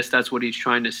 I guess that's what he's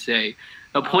trying to say.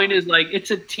 The point is, like,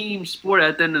 it's a team sport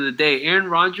at the end of the day. Aaron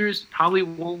Rodgers probably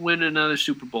won't win another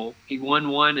Super Bowl. He won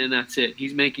one, and that's it.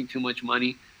 He's making too much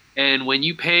money. And when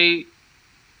you pay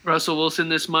Russell Wilson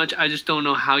this much, I just don't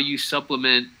know how you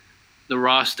supplement the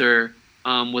roster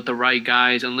with the right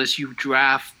guys unless you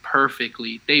draft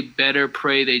perfectly. They better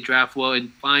pray they draft well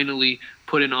and finally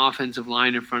put an offensive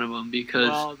line in front of them because...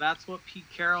 Well, that's what Pete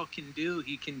Carroll can do.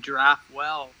 He can draft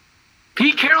well.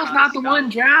 Pete Carroll's not the one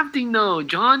drafting, though.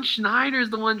 John Schneider's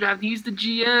the one drafting. He's the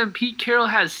GM. Pete Carroll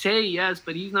has say, yes,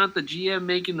 but he's not the GM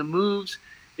making the moves.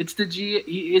 It's the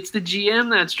GM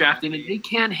that's drafting it. They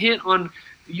can't hit on...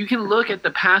 You can look at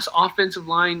the past offensive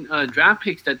line draft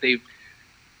picks that they've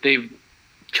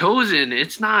chosen.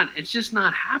 It's just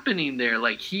not happening there.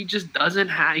 Like he just doesn't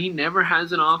have. He never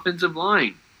has an offensive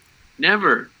line.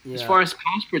 Never. Yeah. As far as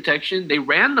pass protection, they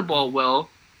ran the ball well,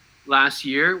 last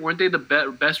year. Weren't they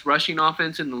the best rushing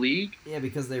offense in the league? Yeah,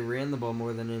 because they ran the ball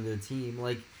more than any other team.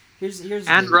 Like, here's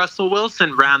and Russell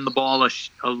Wilson ran the ball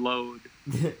a load.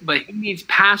 But he needs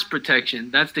pass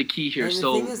protection. That's the key here. And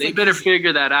so they better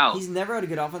figure that out. He's never had a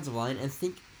good offensive line, and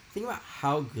think about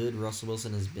how good Russell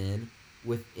Wilson has been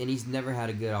and he's never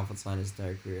had a good offensive line his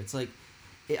entire career. It's like,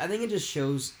 I think it just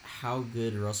shows how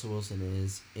good Russell Wilson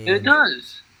is. And it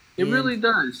does. It really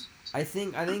does. I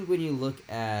think when you look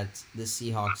at the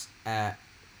Seahawks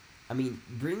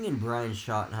bringing in Brian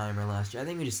Schottenheimer last year, I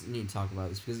think we just need to talk about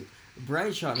this because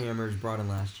Brian Schottenheimer was brought in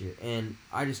last year, and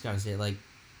I just gotta say, like,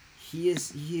 he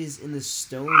is in the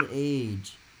stone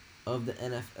age of the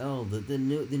NFL, the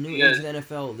new age of the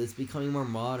NFL that's becoming more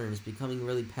modern. It's becoming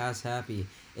really pass happy,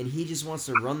 and he just wants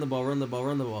to run the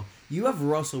ball. You have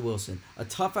Russell Wilson, a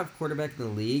top 5 quarterback in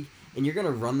the league, and you're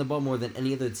gonna run the ball more than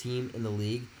any other team in the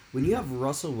league. When you have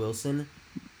Russell Wilson,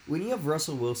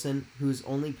 who's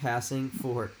only passing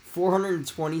for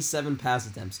 427 pass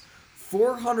attempts,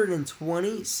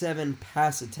 427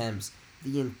 pass attempts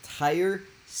the entire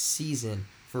season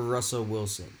for Russell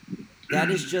Wilson. That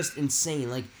is just insane.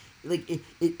 Like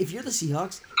if you're the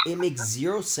Seahawks, it makes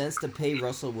 0 sense to pay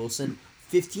Russell Wilson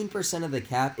 15% of the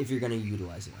cap if you're going to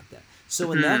utilize it like that.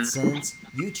 So in that sense,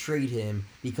 you trade him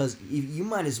because you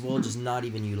might as well just not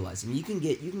even utilize him. You can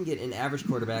get an average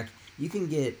quarterback. You can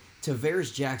get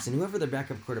Tavares Jackson, whoever their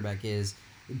backup quarterback is,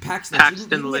 Paxton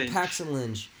Lynch. Paxton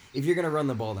Lynch. If you're going to run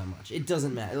the ball that much, it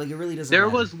doesn't matter. Like, it really doesn't matter.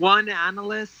 There was one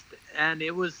analyst, and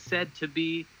it was said to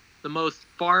be the most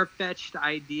far-fetched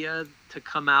idea to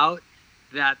come out,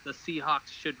 that the Seahawks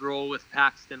should roll with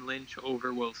Paxton Lynch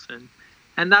over Wilson.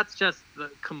 And that's just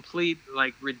the complete,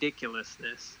 like,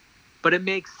 ridiculousness. But it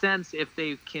makes sense if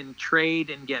they can trade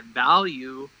and get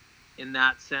value in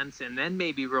that sense, and then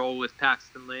maybe roll with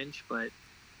Paxton Lynch. But,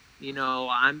 you know,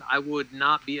 I would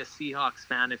not be a Seahawks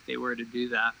fan if they were to do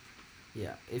that.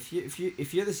 Yeah, if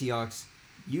you're the Seahawks,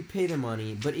 you pay the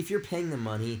money, but if you're paying the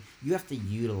money, you have to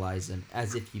utilize them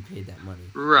as if you paid that money.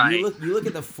 Right. You look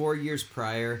at the 4 years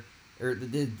prior, or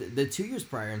the 2 years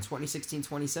prior in 2016,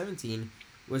 2017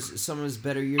 was some of his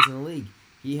better years in the league.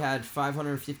 He had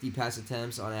 550 pass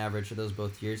attempts on average for those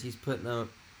both years. He's put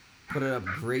up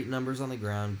great numbers on the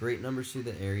ground, great numbers through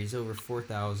the air. He's over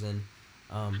 4,000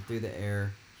 through the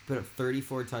air. He put up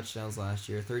 34 touchdowns last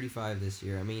year, 35 this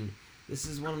year. I mean, this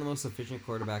is one of the most efficient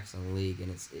quarterbacks in the league,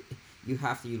 and you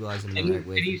have to utilize him in the right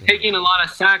way. And he's taking a lot of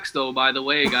sacks, though, by the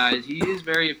way, guys. He is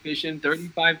very efficient.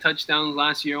 35 touchdowns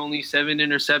last year, only 7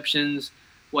 interceptions.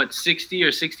 60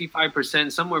 or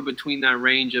 65%, somewhere between that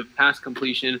range of pass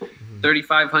completion,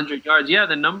 3,500 yards. Yeah,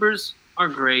 the numbers are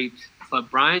great. But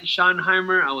Brian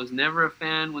Schottenheimer, I was never a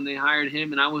fan when they hired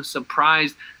him, and I was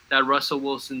surprised that Russell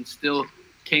Wilson still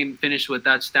finished with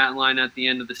that stat line at the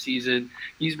end of the season.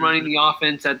 He's running the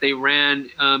offense that they ran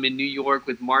in New York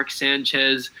with Mark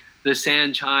Sanchez, the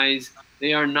Sanchez.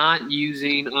 They are not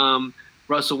using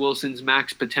Russell Wilson's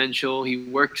max potential. He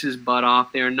works his butt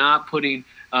off. They are not putting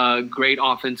great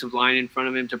offensive line in front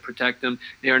of him to protect him.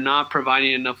 They are not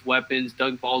providing enough weapons.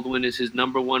 Doug Baldwin is his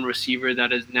number 1 receiver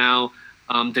that is now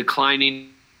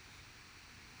declining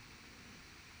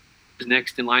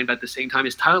next in line. But at the same time,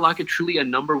 is Tyler Lockett truly a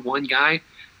number 1 guy?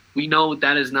 We know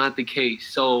that is not the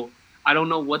case. So I don't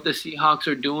know what the Seahawks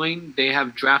are doing. They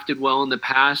have drafted well in the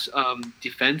past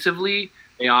defensively.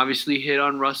 They obviously hit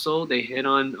on Russell. They hit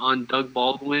on Doug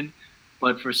Baldwin.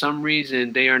 But for some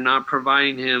reason, they are not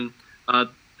providing him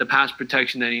the pass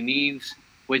protection that he needs,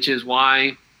 which is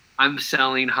why I'm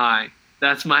selling high.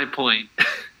 That's my point.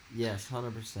 Yes,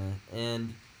 100%.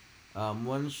 And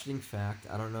one interesting fact,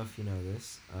 I don't know if you know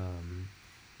this.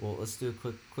 Well, let's do a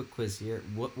quick quiz here.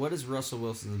 What is Russell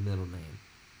Wilson's middle name?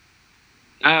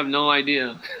 I have no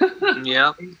idea.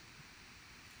 Yeah.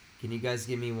 Can you guys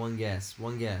give me one guess?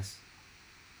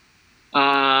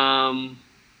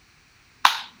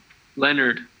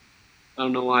 Leonard. I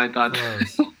don't know why I thought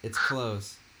close. It's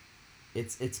close.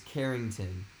 It's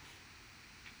Carrington.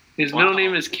 His middle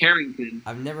name is Carrington.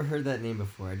 I've never heard that name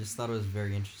before. I just thought it was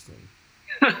very interesting.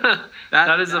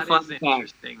 that is a fun fact.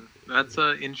 Interesting. That's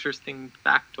an interesting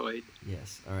factoid.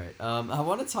 Yes. All right. I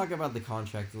want to talk about the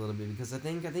contract a little bit because I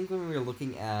think when we were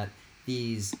looking at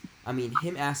these,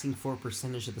 him asking for a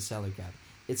percentage of the salary cap,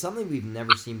 it's something we've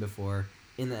never seen before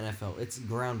in the NFL. It's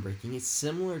groundbreaking. It's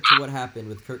similar to what happened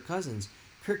with Kirk Cousins.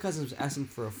 Kirk Cousins was asking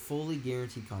for a fully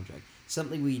guaranteed contract,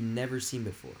 something we'd never seen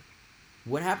before.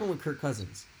 What happened with Kirk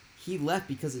Cousins? He left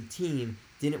because the team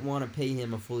didn't want to pay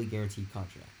him a fully guaranteed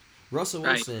contract. Russell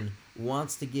Wilson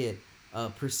wants to get a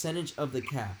percentage of the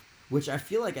cap, which I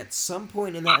feel like at some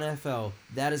point in the NFL,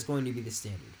 that is going to be the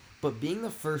standard. But being the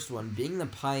first one, being the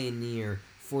pioneer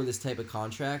for this type of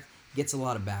contract, gets a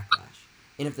lot of backlash.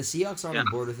 And if the Seahawks aren't on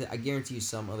board with it, I guarantee you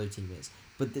some other team is.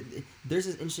 But there's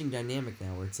this interesting dynamic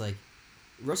now where it's like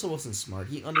Russell Wilson's smart.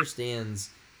 He understands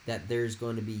that there's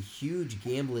going to be huge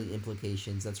gambling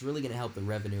implications that's really going to help the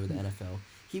revenue of the NFL.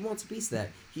 He wants a piece of that.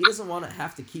 He doesn't want to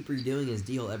have to keep redoing his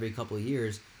deal every couple of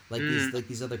years like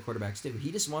these other quarterbacks do.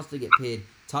 He just wants to get paid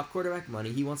top quarterback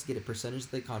money. He wants to get a percentage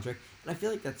of the contract, and I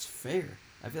feel like that's fair.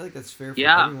 I feel like that's fair for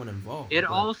everyone involved. It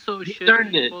also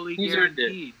should be fully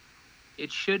guaranteed.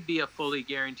 It should be a fully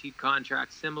guaranteed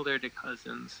contract, similar to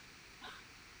Cousins.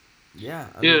 Yeah,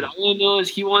 dude. All I know is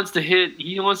he wants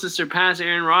to surpass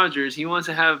Aaron Rodgers. He wants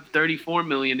to have $34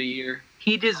 million a year.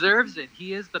 He deserves it.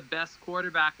 He is the best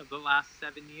quarterback of the last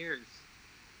 7 years.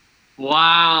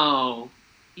 Wow.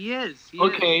 He is.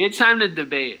 It's time to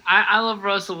debate. I love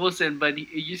Russell Wilson, but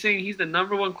you're saying he's the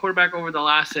number one quarterback over the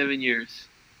last 7 years.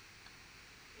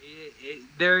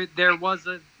 There was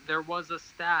a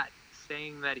stat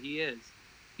saying that he is.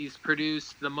 He's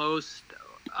produced the most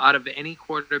out of any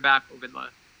quarterback over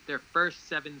their first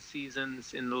 7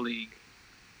 seasons in the league.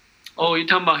 Oh, you're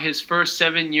talking about his first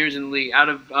 7 years in the league, out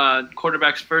of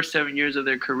quarterbacks' first 7 years of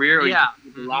their career, or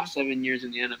the last 7 years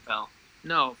in the NFL?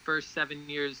 No, first 7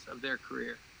 years of their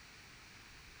career.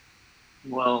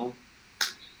 Well,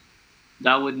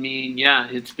 that would mean,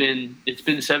 it's been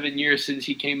 7 years since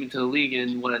he came into the league,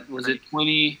 and what was it,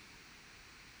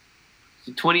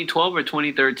 2012 or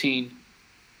 2013?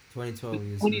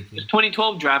 2012.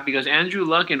 2012 draft, because Andrew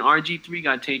Luck and RG3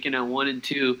 got taken at 1 and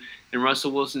 2, and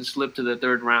Russell Wilson slipped to the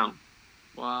 3rd round.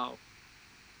 Wow.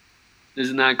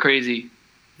 Isn't that crazy?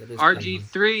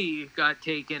 RG3 got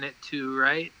taken at 2,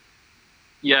 right?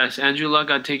 Yes, Andrew Luck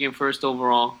got taken 1st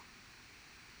overall.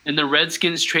 And the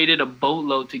Redskins traded a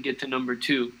boatload to get to number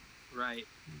 2. Right.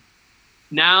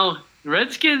 Now,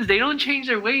 Redskins, they don't change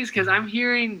their ways, because I'm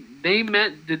hearing they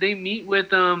met with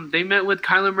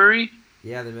Kyler Murray?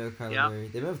 Yeah, they met with Kyler Murray.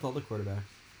 They met with all the quarterbacks.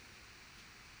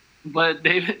 But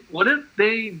do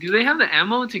they have the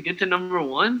ammo to get to number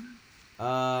 1?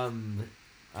 I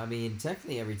mean,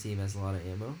 technically every team has a lot of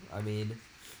ammo. I mean,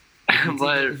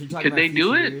 but could they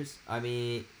do it? Years, I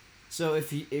mean, so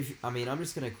I'm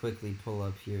just gonna quickly pull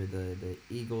up here the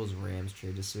Eagles Rams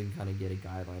trade just so we can kind of get a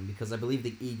guideline, because I believe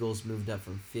the Eagles moved up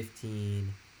from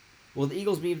 15. Well, the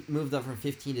Eagles moved up from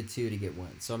 15 to 2 to get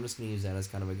 1. So I'm just gonna use that as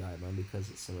kind of a guideline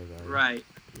because it's some of our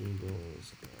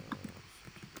Eagles.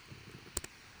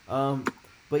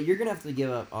 But you're gonna have to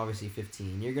give up obviously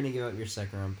 15. You're gonna give up your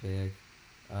 2nd round pick.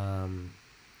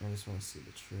 I just want to see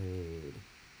the trade.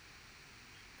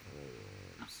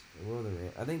 What are the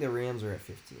Rams? I think the Rams are at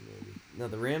 15, maybe. No,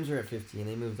 the Rams are at 15.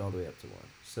 They moved all the way up to 1.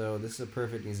 So this is a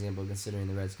perfect example considering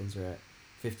the Redskins are at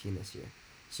 15 this year.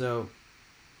 So,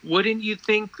 wouldn't you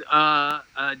think a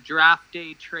draft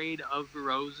day trade of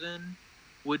Rosen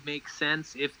would make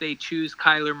sense if they choose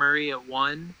Kyler Murray at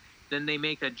 1? Then they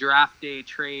make a draft day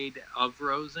trade of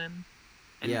Rosen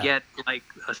and get like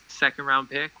a 2nd round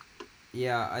pick.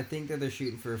 Yeah, I think that they're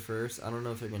shooting for a 1st. I don't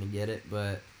know if they're going to get it,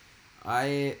 but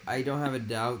I don't have a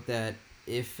doubt that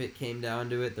if it came down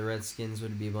to it, the Redskins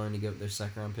would be willing to give up their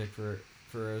 2nd round pick for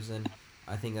Rosen.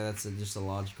 I think that's just a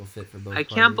logical fit for both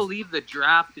parties. I can't believe the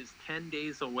draft is 10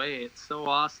 days away. It's so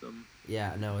awesome.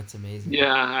 Yeah, no, it's amazing.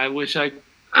 Yeah, I wish I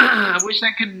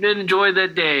could enjoy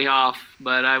that day off,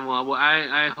 but I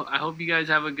hope you guys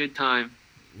have a good time.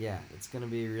 Yeah, it's going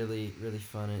to be really, really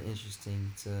fun and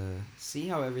interesting to see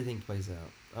how everything plays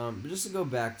out. But just to go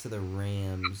back to the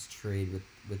Rams trade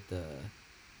with the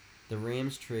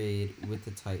Rams trade with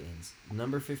the Titans,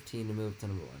 number 15 to move to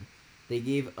number 1. They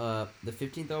gave up the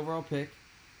 15th overall pick.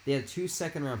 They had 2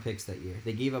 second-round picks that year.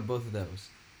 They gave up both of those.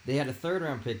 They had a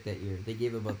 3rd-round pick that year. They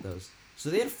gave up both those. So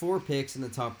they had 4 picks in the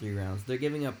top 3 rounds. They're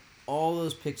giving up all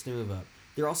those picks to move up.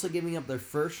 They're also giving up their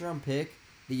 1st-round pick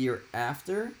the year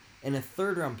after and a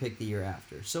 3rd-round pick the year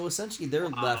after. So essentially they're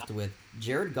left with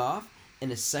Jared Goff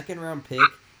and a 2nd-round pick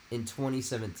in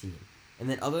 2017. And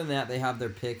then other than that, they have their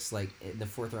picks like in the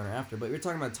 4th round or after. But you're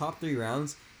talking about top 3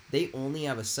 rounds. They only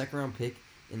have a 2nd-round pick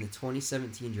in the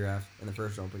 2017 draft and the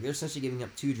 1st-round pick. They're essentially giving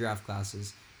up 2 draft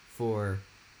classes for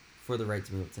the right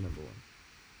to move up to number 1.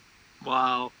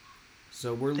 Wow.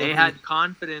 So they had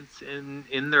confidence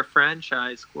in their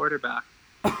franchise quarterback.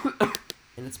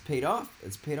 And it's paid off.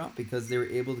 It's paid off because they were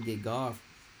able to get Goff,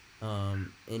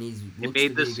 and he's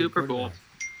made the Super Bowl.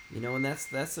 You know, and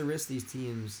that's the risk these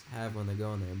teams have when they're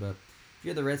going there. But if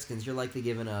you're the Redskins, you're likely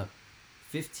giving up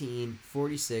 15,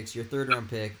 46, your 3rd-round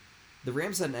pick. The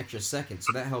Rams had an extra 2nd,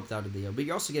 so that helped out a deal. But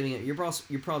you're also giving it.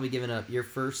 You're probably giving up your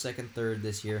 1st, 2nd, 3rd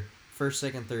this year,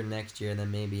 1st, 2nd, 3rd next year, and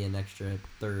then maybe an extra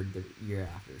 3rd the year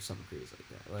after, something crazy like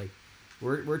that. Like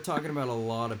we're talking about a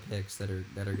lot of picks that are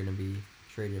going to be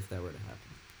traded if that were to happen.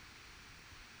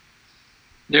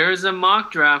 There's a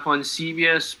mock draft on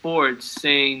CBS Sports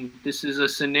saying this is a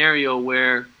scenario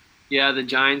where, the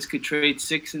Giants could trade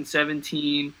 6 and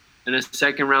 17 and a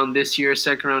second round this year, a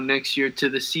second round next year to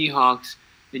the Seahawks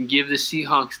and give the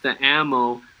Seahawks the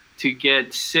ammo to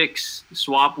get 6,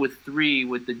 swap with 3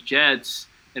 with the Jets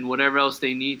and whatever else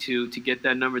they need to get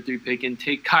that number 3 pick and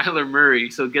take Kyler Murray.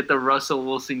 So get the Russell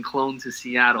Wilson clone to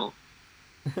Seattle.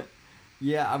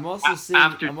 Yeah, I'm also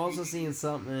seeing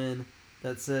something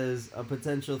that says a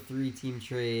potential 3-team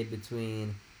trade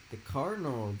between the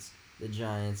Cardinals, the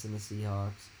Giants, and the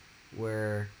Seahawks,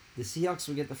 where the Seahawks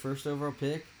will get the first overall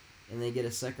pick, and they get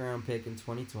a second-round pick in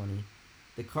 2020.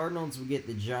 The Cardinals will get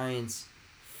the Giants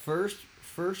first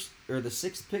or the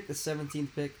 6th pick, the 17th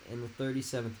pick, and the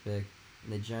 37th pick,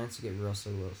 and the Giants will get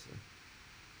Russell Wilson.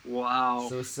 Wow.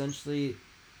 So essentially,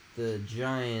 the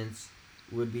Giants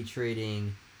would be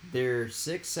trading their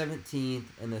 6th, 17th,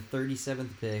 and the 37th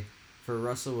pick for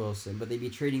Russell Wilson, but they'd be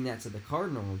trading that to the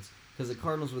Cardinals because the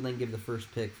Cardinals would then give the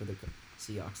first pick for the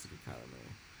Seahawks to get Kyler Murray.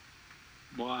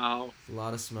 Wow. It's a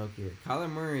lot of smoke here. Kyler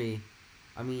Murray,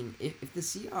 I mean, if the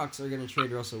Seahawks are going to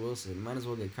trade Russell Wilson, might as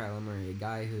well get Kyler Murray, a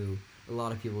guy who a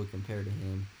lot of people would compare to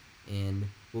him and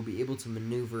will be able to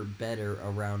maneuver better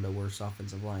around a worse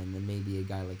offensive line than maybe a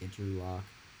guy like a Drew Lock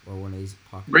or one of these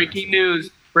pocket Breaking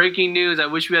news. I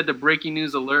wish we had the breaking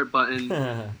news alert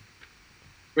button.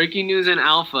 Breaking news in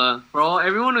Alpha. For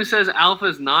everyone who says Alpha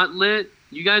is not lit,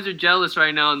 you guys are jealous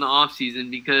right now in the off season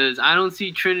because I don't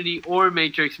see Trinity or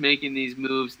Matrix making these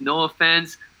moves. No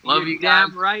offense. Love you guys.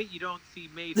 Damn right you don't see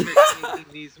Matrix making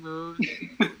these moves.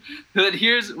 But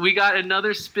we got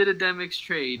another Spitademics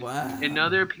trade. Wow.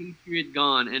 Another Patriot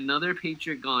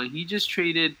gone. He just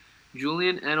traded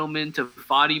Julian Edelman to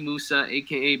Fadi Musa,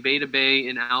 a.k.a. Beta Bay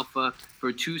in Alpha,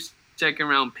 for 2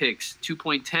 second-round picks,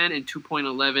 2.10 and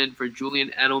 2.11 for Julian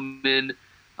Edelman.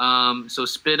 So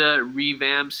Spita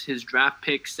revamps his draft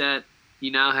pick set.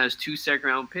 He now has 2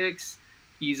 second-round picks.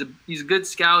 He's a good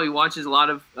scout. He watches a lot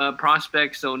of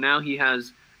prospects. So now he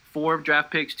has 4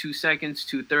 draft picks, 2 seconds,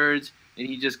 2 thirds, and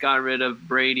he just got rid of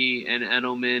Brady and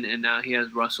Edelman, and now he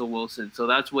has Russell Wilson. So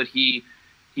that's what he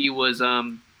was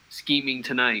scheming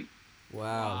tonight.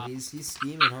 Wow, he's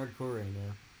scheming hardcore right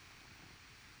now.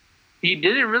 He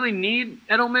didn't really need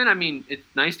Edelman. I mean, it's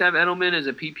nice to have Edelman as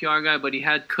a PPR guy, but he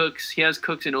had Cooks. He has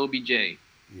Cooks and OBJ.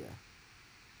 Yeah.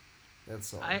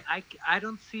 That's all. I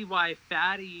don't see why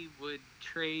Fatty would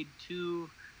trade 2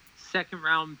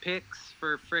 second-round picks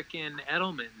for frickin'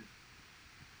 Edelman.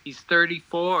 He's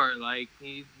 34.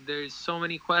 There's so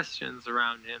many questions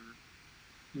around him.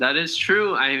 That is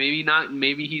true.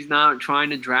 Maybe he's not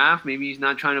trying to draft. Maybe he's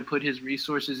not trying to put his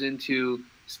resources into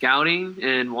scouting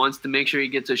and wants to make sure he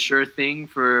gets a sure thing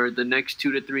for the next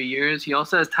 2 to 3 years. He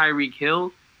also has Tyreek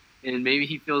Hill, and maybe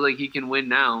he feels like he can win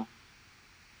now.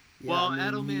 Yeah, well,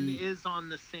 Edelman is on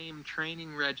the same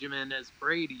training regimen as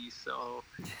Brady, so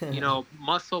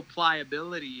muscle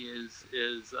pliability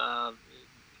is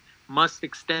must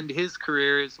extend his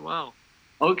career as well.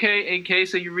 Okay, AK,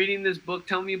 so you're reading this book.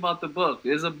 Tell me about the book.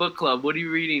 There's a book club. What are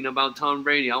you reading about Tom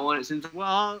Brady? I want it since.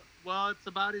 Well, it's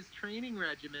about his training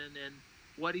regimen and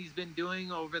what he's been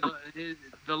doing over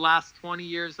the last 20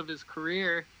 years of his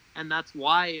career, and that's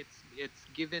why it's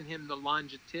given him the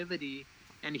longevity.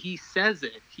 And he says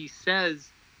it. He says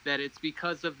that it's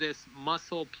because of this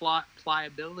muscle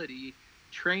pliability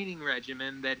training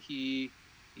regimen that he,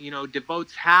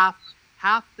 devotes half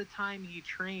the time he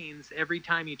trains. Every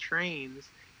time he trains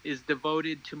is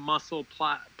devoted to muscle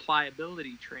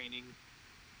pliability training.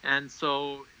 And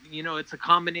so, it's a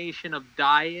combination of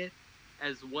diet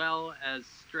as well as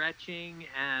stretching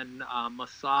and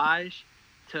massage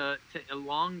to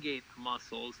elongate the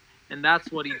muscles. And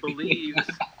that's what he believes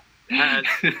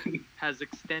has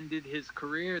extended his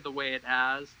career the way it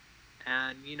has.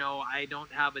 And, I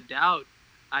don't have a doubt.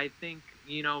 I think,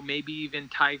 maybe even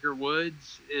Tiger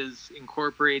Woods is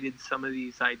incorporated some of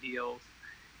these ideals,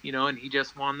 and he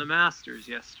just won the Masters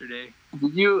yesterday.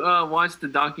 Did you watch the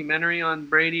documentary on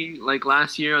Brady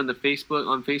last year on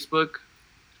Facebook?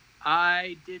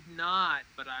 I did not,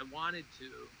 but I wanted to.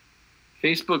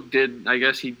 Facebook did. I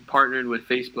guess he partnered with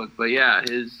Facebook, but yeah,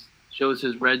 shows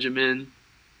his regimen.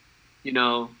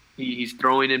 He's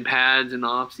throwing in pads in the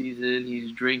off season.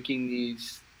 He's drinking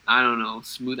these, I don't know,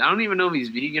 smooth. I don't even know if he's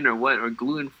vegan or what, or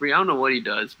gluten free. I don't know what he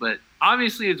does, but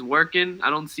obviously it's working.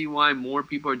 I don't see why more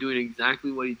people are doing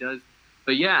exactly what he does.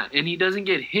 But yeah, and he doesn't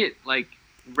get hit.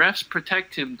 Refs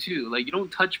protect him too. You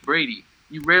don't touch Brady.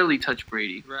 You rarely touch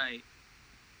Brady. Right.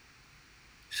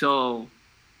 So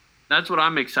that's what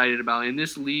I'm excited about. In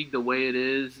this league, the way it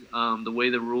is, the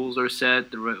way the rules are set,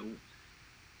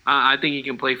 I think he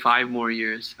can play 5 more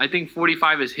years. I think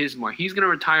 45 is his mark. He's gonna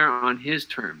retire on his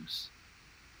terms.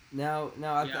 Now,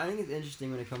 I think it's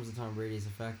interesting when it comes to Tom Brady is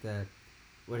the fact that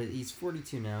he's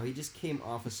 42 now. He just came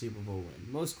off a Super Bowl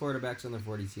win. Most quarterbacks when they're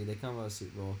 42, they come off a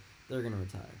Super Bowl, they're gonna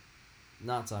retire.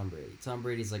 Not Tom Brady. Tom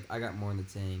Brady's like, I got more in the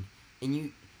tank.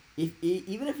 And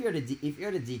even if you're at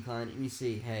a decline and you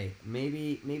see, hey,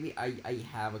 maybe I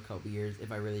have a couple years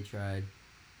if I really tried.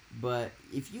 But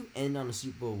if you end on a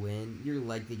Super Bowl win, you're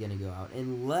likely going to go out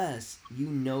unless you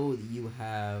know that you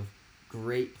have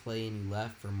great play in you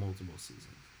left for multiple seasons.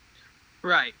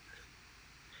 Right.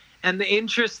 And the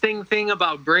interesting thing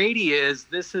about Brady is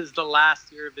this is the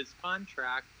last year of his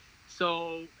contract.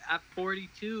 So at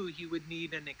 42, he would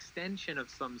need an extension of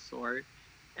some sort.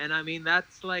 And I mean, that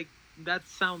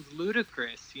sounds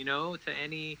ludicrous, to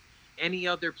any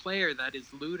other player. That is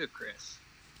ludicrous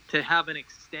to have an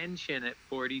extension at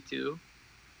 42.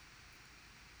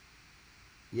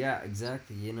 Yeah,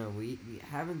 exactly. We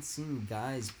haven't seen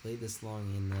guys play this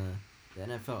long in the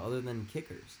NFL other than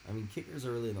kickers. I mean, kickers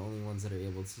are really the only ones that are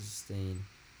able to sustain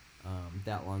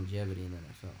that longevity in the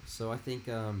NFL. So I think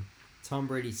Tom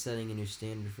Brady's setting a new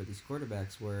standard for these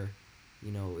quarterbacks where,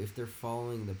 if they're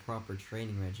following the proper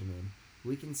training regimen,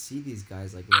 we can see these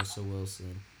guys like Russell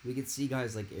Wilson. We can see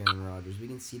guys like Aaron Rodgers. We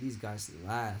can see these guys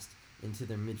last into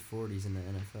their mid-40s in the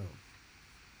NFL.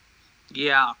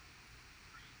 Yeah.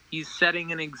 He's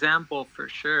setting an example for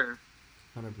sure.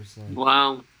 100%.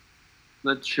 Wow.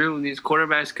 That's true. These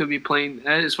quarterbacks could be playing,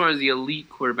 as far as the elite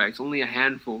quarterbacks, only a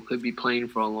handful could be playing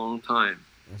for a long time.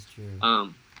 That's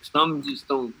true. Some just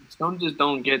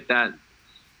don't get that,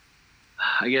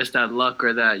 I guess, that luck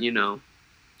or that,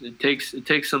 it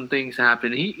takes some things to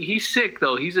happen. He's sick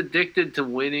though. He's addicted to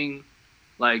winning.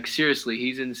 Like, seriously,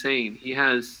 he's insane. He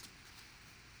has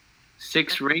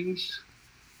 6 rings.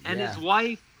 And his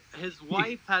wife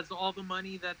has all the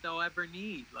money that they'll ever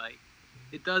need. Like,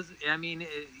 it does. I mean,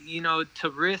 to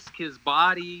risk his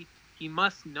body, he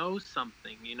must know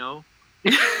something.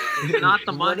 It's not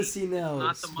the money. What does he know?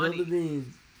 Not the Spill money. the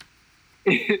beans.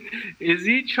 Is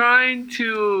he trying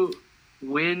to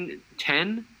win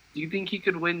 10? Do you think he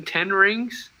could win 10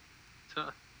 rings?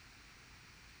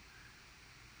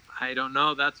 I don't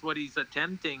know. That's what he's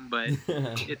attempting, but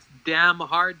it's damn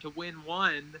hard to win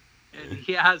one, and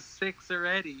he has 6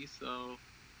 already. So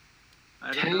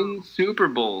I don't 10 know. Super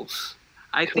Bowls.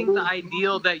 I think the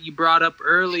ideal that you brought up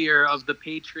earlier of the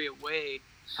Patriot way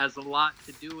has a lot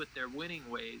to do with their winning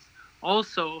ways.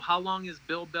 Also, how long is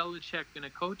Bill Belichick going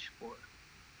to coach for?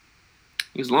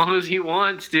 As long as he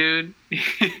wants, dude.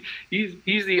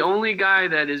 He's the only guy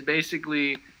that is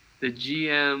basically the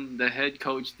GM, the head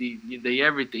coach, the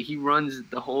everything. He runs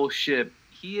the whole ship.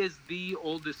 He is the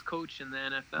oldest coach in the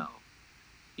NFL.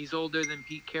 He's older than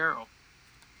Pete Carroll.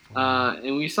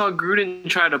 And we saw Gruden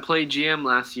try to play GM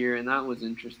last year, and that was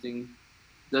interesting.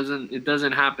 It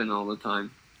doesn't happen all the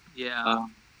time. Yeah.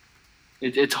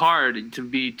 It's hard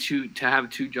to have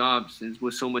 2 jobs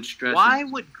with so much stress. Why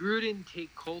would Gruden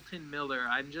take Colton Miller?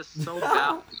 I'm just so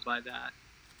baffled by that.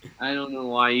 I don't know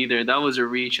why either. That was a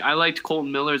reach. I liked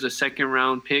Colton Miller as a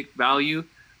 2nd-round pick value.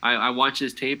 I watched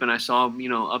his tape and I saw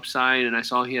upside, and I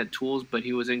saw he had tools, but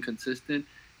he was inconsistent.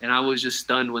 And I was just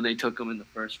stunned when they took him in the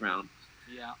 1st round.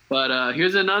 Yeah. But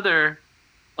here's another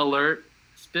alert.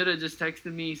 Spitta just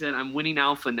texted me. He said, "I'm winning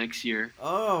Alpha next year."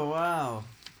 Oh wow.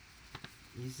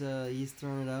 He's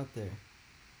throwing it out there.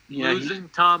 Yeah, losing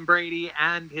Tom Brady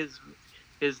and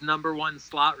his number 1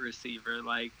 slot receiver.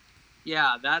 Like,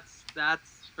 yeah, that's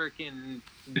freaking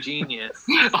genius.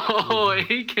 Oh,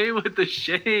 he came with the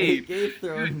shade. He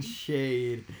throwing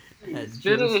shade.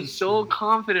 Spitta is so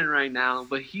confident right now,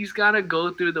 but he's got to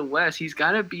go through the West. He's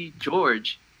got to beat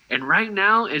George. And right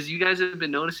now, as you guys have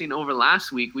been noticing over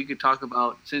last week, we could talk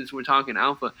about, since we're talking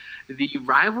Alpha, the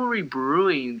rivalry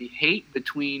brewing, the hate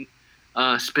between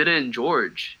Spitta and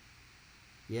George.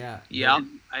 Yeah. Yeah,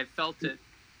 I felt it.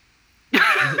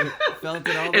 Felt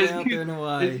it all the way out there in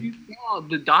Hawaii. You saw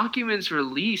the documents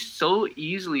released so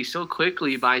easily, so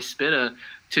quickly by Spitta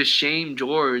to shame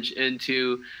George and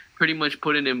to pretty much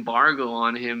put an embargo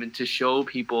on him and to show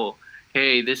people,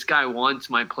 hey, this guy wants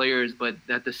my players, but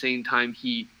at the same time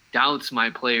he doubts my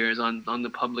players on the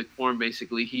public forum.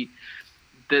 Basically,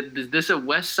 this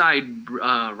West Side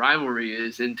rivalry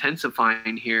is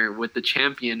intensifying here with the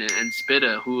champion and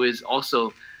Spitta, who is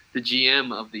also the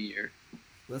GM of the year.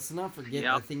 Let's not forget,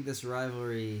 I think this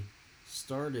rivalry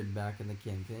started back in the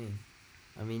campaign.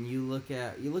 I mean, you look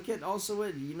at also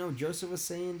what Joseph was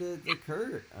saying to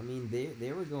Kurt. I mean,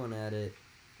 they were going at it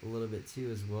a little bit too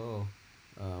as well.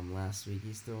 Last week,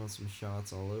 he's throwing some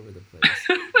shots all over the place.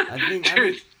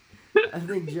 I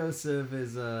think Joseph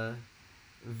is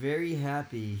very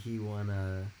happy he won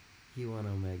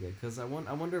Omega, because I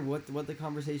wonder what the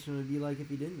conversation would be like if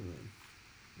he didn't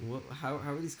win. How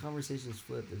are these conversations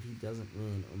flipped if he doesn't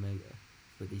win Omega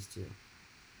with these two?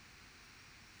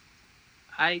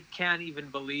 I can't even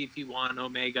believe he won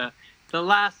Omega. The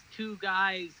last two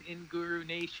guys in Guru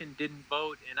Nation didn't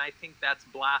vote, and I think that's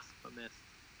blasphemous.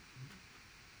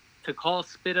 To call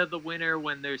Spitta the winner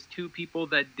when there's two people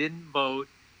that didn't vote.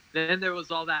 Then there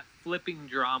was all that flipping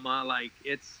drama,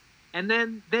 and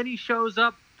then he shows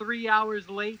up 3 hours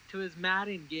late to his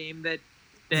Madden game that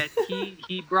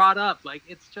he brought up. Like,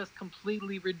 it's just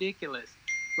completely ridiculous.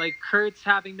 Like, Kurt's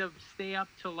having to stay up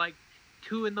till like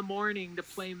 2 a.m. to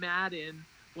play Madden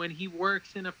when he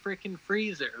works in a freaking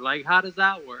freezer. Like, how does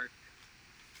that work?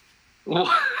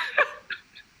 What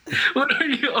are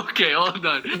you? Okay, hold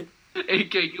on.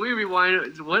 AK, can we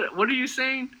rewind? What are you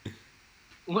saying?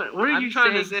 What are you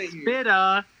trying to say?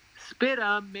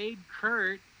 Spitta made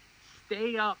Kurt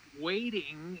stay up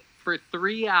waiting for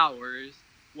 3 hours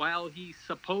while he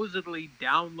supposedly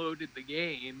downloaded the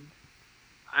game.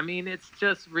 I mean, it's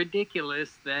just ridiculous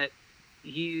that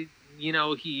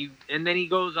and then he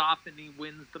goes off and he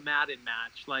wins the Madden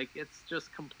match. Like, it's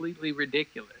just completely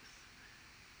ridiculous.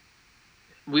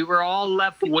 We were all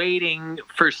left waiting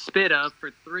for Spitta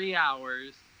for 3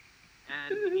 hours,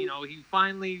 and he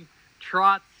finally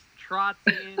trots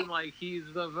in like he's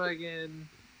the fucking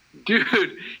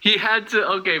dude. He had to.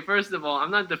 Okay, first of all, I'm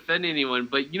not defending anyone,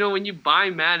 but when you buy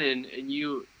Madden and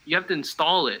you have to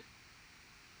install it,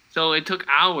 so it took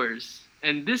hours,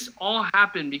 and this all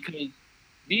happened because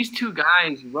these two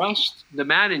guys rushed the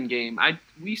Madden game.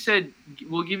 We said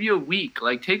we'll give you a week,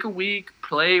 like take a week,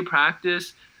 play,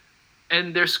 practice.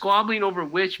 And they're squabbling over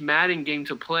which Madden game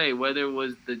to play, whether it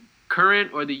was the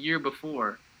current or the year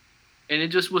before. And it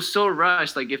just was so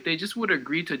rushed. Like, if they just would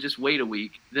agree to just wait a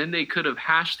week, then they could have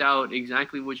hashed out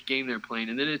exactly which game they're playing.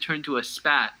 And then it turned to a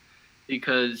spat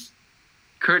because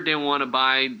Kurt didn't want to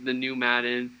buy the new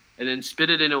Madden, and then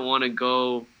Spitta didn't want to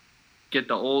go get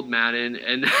the old Madden.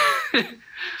 And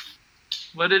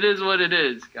but it is what it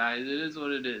is, guys. It is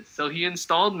what it is. So he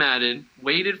installed Madden,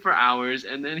 waited for hours,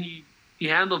 and then he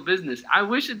handled business. I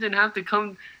wish it didn't have to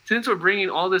come, since we're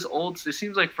bringing all this old, it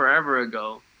seems like forever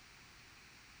ago.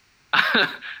 I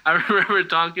remember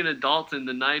talking to Dalton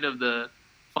the night of the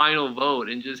final vote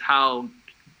and just how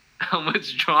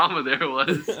much drama there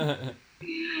was.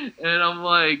 And I'm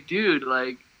like, dude,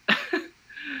 like,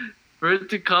 for it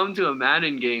to come to a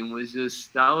Madden game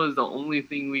that was the only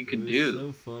thing we could do. It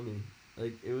was so funny.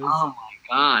 Like, it was. Oh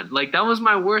my God. Like, that was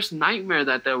my worst nightmare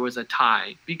that there was a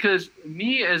tie. Because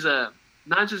me as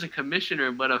not just a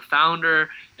commissioner, but a founder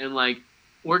and like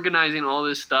organizing all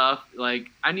this stuff, like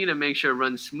I need to make sure it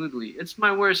runs smoothly. It's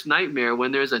my worst nightmare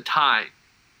when there's a tie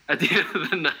at the end of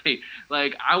the night.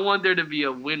 Like, I want there to be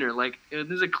a winner. Like, if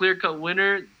there's a clear-cut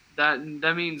winner, that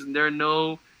means there are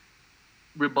no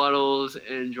rebuttals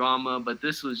and drama. But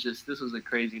this was a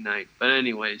crazy night. But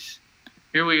anyways,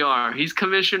 here we are. He's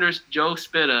Commissioner Joe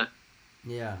Spitta.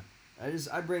 Yeah,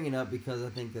 I bring it up because I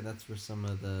think that's where some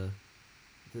of the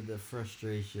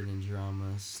frustration and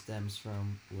drama stems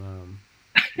from.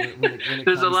 When it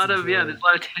there's a lot of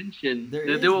tension.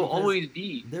 There will always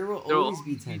be. There will always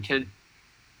be tension.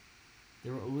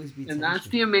 And that's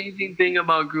the amazing thing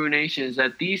about Guru Nation is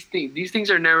that these things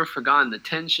are never forgotten. The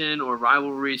tension or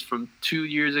rivalries from 2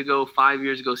 years ago, 5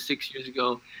 years ago, 6 years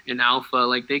ago in Alpha,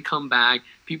 like they come back.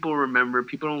 People remember.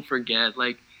 People don't forget.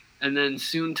 Like, and then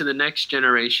soon to the next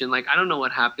generation. Like, I don't know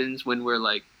what happens when we're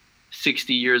like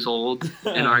 60 years old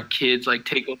and our kids like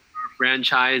take over our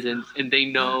franchise and they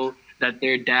know that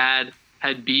their dad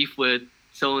had beef with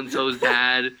so-and-so's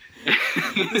dad.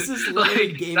 This is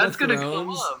like Game of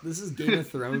Thrones. This is Game of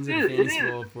Thrones in fantasy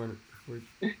world for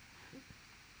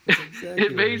exactly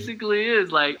it basically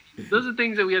is. Like, those are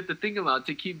things that we have to think about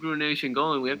to keep Guru Nation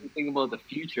going. We have to think about the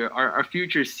future, our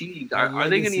future seeds. Are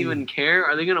they going to even care?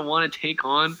 Are they going to want to take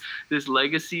on this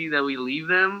legacy that we leave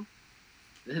them?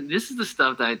 This is the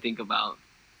stuff that I think about.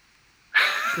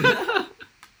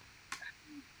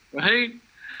 Right?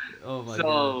 Oh my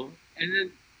God. And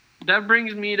then that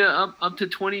brings me to up to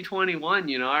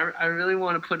 2021. I really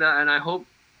want to put out, and I hope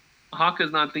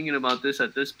Haka's not thinking about this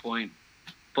at this point.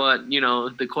 But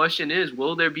the question is,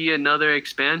 will there be another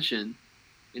expansion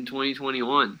in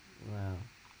 2021? Wow.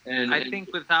 And I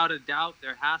think without a doubt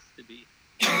there has to be.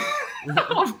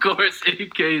 Of course,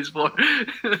 AK is for.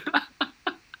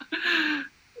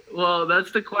 Well,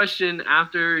 that's the question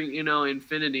after,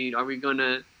 Infinity. Are we going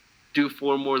to do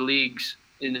 4 more leagues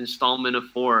in installment of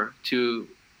 4 to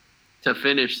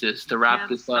finish this, to wrap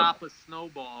this up? Stop a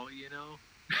snowball, You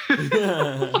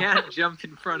can't jump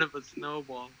in front of a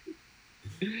snowball.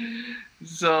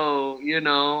 So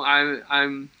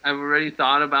I've already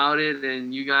thought about it,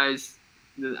 and you guys,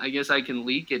 I guess I can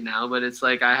leak it now. But it's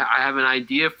like I have an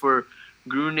idea for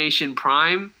Gru Nation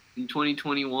Prime in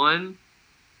 2021.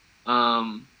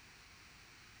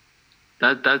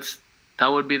 That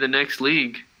would be the next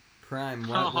league. Prime.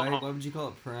 Why would you call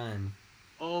it Prime?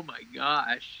 Oh my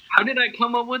gosh! How did I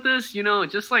come up with this?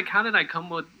 Just like how did we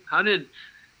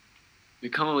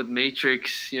come up with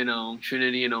Matrix?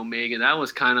 Trinity and Omega. That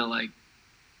was kind of like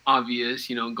obvious,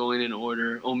 going in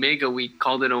order. Omega, we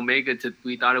called it Omega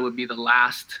we thought it would be the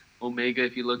last Omega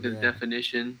if you look at the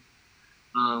definition.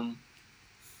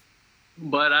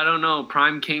 But I don't know.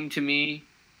 Prime came to me.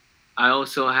 I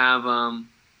also have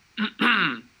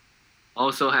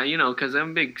because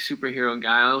I'm a big superhero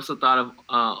guy. I also thought of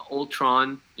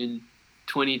Ultron in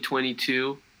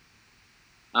 2022.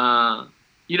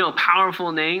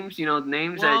 Powerful names.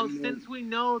 Names that. Well, since we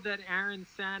know that Aaron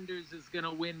Sanders is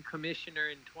gonna win commissioner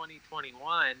in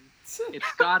 2021,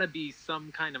 it's got to be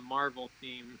some kind of Marvel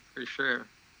theme for sure.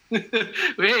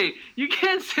 Wait, you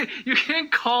can't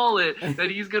call it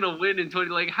that he's gonna win in 20.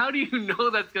 Like, how do you know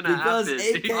that's gonna happen?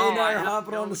 Because AK and I are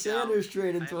hopping on the Sanders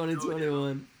train in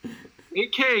 2021.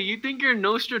 AK, you think you're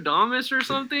Nostradamus or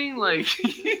something? Like,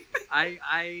 I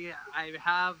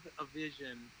have a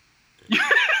vision.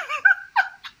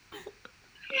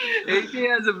 AK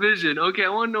has a vision. Okay, I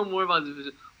want to know more about this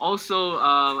vision. Also,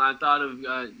 I thought of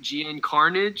GN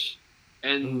Carnage,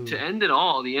 and to end it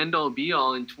all, the end all be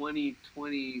all in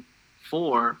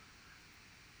 2024,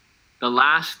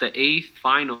 the eighth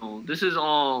final. This is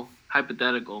all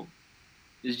hypothetical.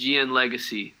 Is GN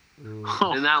Legacy,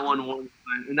 and that one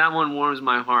warms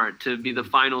my heart to be the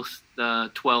final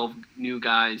 12 new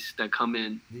guys that come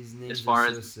in. These names as far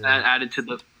are so as sick. added to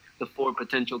the 4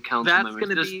 potential council members. That's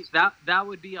gonna be that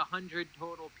would be 100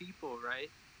 total people, right?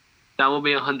 That will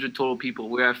be 100 total people.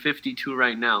 We're at 52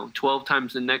 right now. 12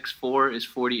 times the next 4 is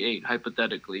 48,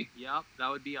 hypothetically. Yep,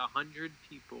 that would be 100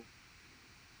 people.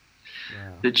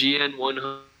 Wow. The GN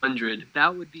 100.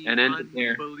 That would be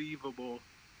unbelievable.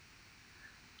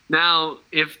 There. Now,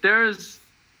 if there's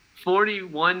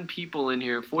 41 people in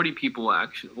here, 40 people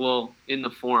actually, well, in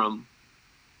the forum,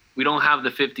 we don't have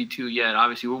the 52 yet.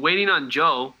 Obviously, we're waiting on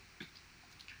Joe.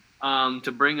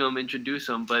 To bring them, introduce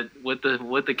them, but with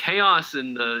the chaos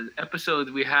and the episodes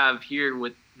we have here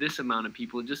with this amount of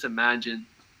people, just imagine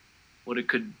what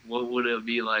would it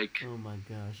be like? Oh my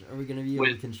gosh, are we gonna be able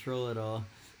to control it all?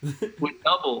 With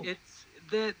double, it's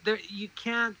you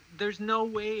can't. There's no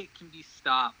way it can be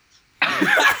stopped. It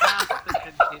has to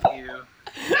continue.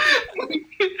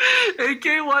 AK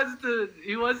wants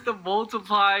to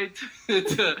multiply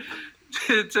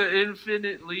to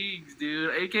infinite leagues,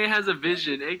 dude. AK has a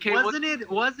vision. AK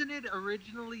wasn't it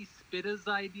originally Spitta's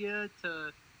idea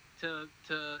to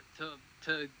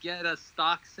get a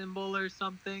stock symbol or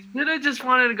something? Spitta just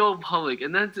wanted to go public,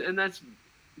 and that's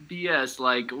BS.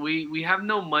 Like we have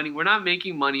no money. We're not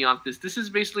making money off this. This is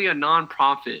basically a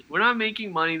non-profit. We're not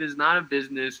making money. This is not a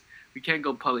business. We can't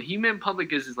go public. He meant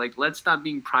public is like, let's stop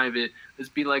being private. Let's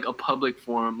be like a public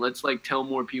forum. Let's like tell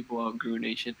more people about Gru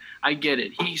Nation. I get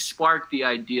it. He sparked the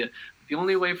idea. The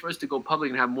only way for us to go public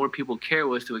and have more people care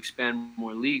was to expand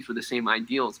more leagues with the same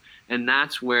ideals. And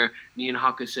that's where me and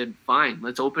Haka said, fine,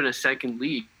 let's open a second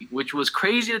league, which was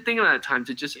crazy to think about at times.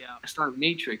 To just start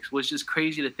Matrix was just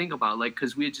crazy to think about, like,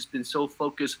 because we had just been so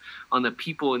focused on the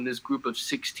people in this group of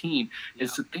 16. And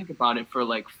so think about it, for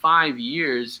like 5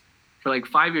 years,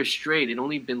 straight, it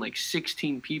only been like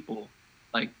 16 people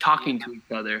like talking to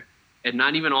each other, and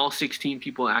not even all 16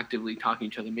 people actively talking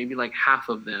to each other, maybe like half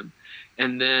of them.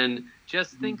 And then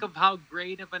just think of how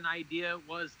great of an idea it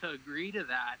was to agree to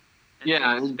that and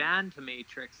to expand to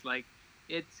Matrix. Like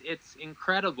it's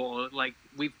incredible. Like,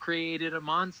 we've created a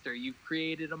monster. You've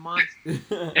created a monster.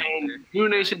 And Gru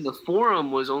Nation, the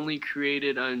forum, was only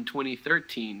created in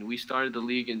 2013. We started the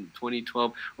league in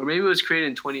 2012, or maybe it was created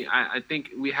in 20. I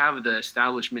think we have the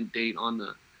establishment date on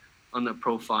the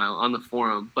profile on the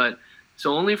forum, but.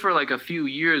 So only for like a few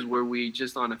years were we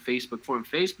just on a Facebook forum.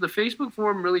 The Facebook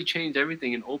forum really changed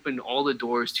everything and opened all the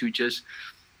doors to just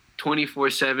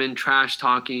 24/7 trash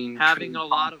talking, having a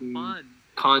lot of fun.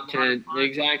 Content,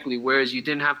 exactly. Whereas you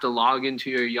didn't have to log into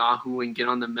your Yahoo and get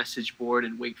on the message board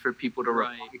and wait for people to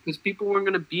reply, because people weren't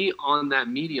going to be on that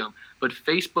medium. But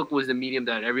Facebook was the medium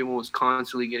that everyone was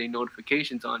constantly getting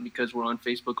notifications on, because we're on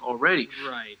Facebook already.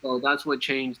 Right. So that's what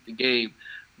changed the game.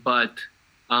 But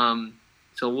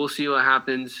so we'll see what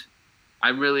happens.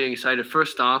 I'm really excited.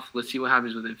 First off, let's see what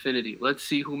happens with Infinity. Let's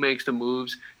see who makes the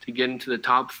moves to get into the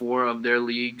top 4 of their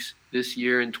leagues this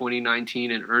year in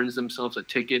 2019 and earns themselves a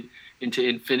ticket into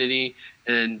Infinity.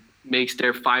 And makes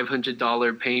their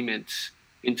 $500 payments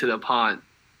into the pot,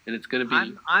 and it's gonna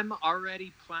be. I'm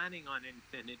already planning on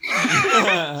Infinity.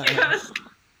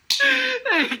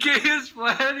 AK is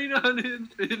planning on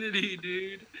Infinity,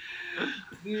 dude.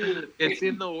 It's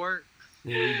in the works.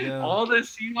 There you go. All the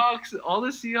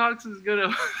Seahawks is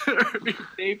gonna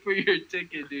pay for your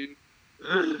ticket, dude.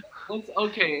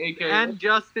 Okay, AK. And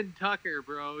Justin Tucker,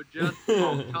 bro.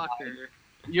 Justin Tucker.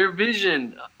 Your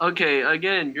vision, okay.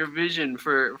 Again, your vision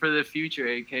for the future,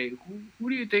 AK. Who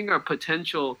do you think are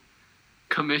potential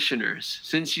commissioners?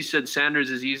 Since you said Sanders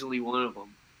is easily one of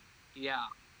them. Yeah.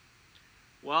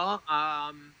 Well,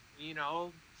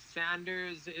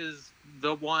 Sanders is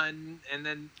the one, and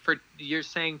then you're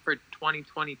saying for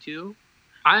 2022?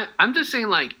 I'm just saying,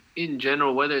 like, in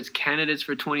general, whether it's candidates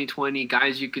for 2020,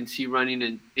 guys you can see running,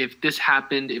 and if this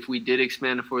happened, if we did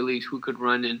expand to 4 leagues, who could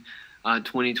run in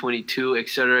 2022,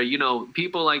 etc.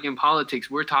 People like in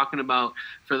politics, we're talking about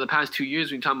for the past 2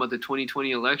 years, we're talking about the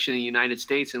 2020 election in the United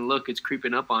States, and look, it's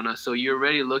creeping up on us. So you're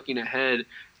already looking ahead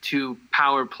to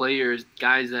power players,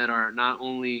 guys that are not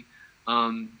only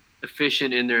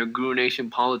efficient in their Guru Nation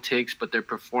politics, but their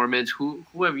performance. Who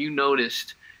have you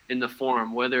noticed in the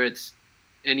forum, whether it's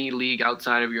any league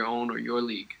outside of your own or your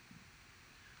league?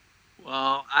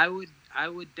 Well, I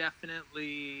would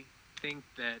definitely think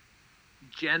that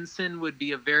Jensen would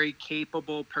be a very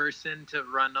capable person to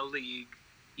run a league,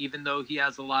 even though he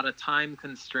has a lot of time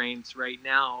constraints right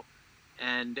now,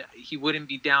 and he wouldn't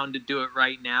be down to do it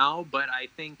right now, but I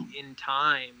think in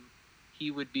time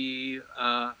he would be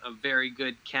a very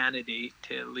good candidate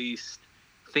to at least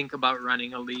think about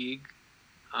running a league.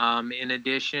 In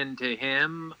addition to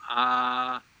him,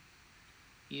 the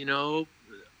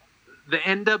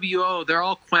NWO, they're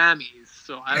all Kwamis,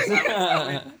 so I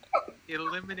would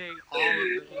eliminate all of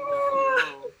the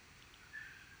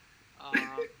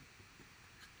NWO.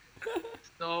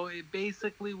 So it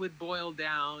basically would boil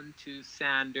down to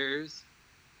Sanders,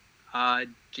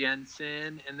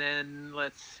 Jensen, and then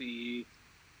let's see.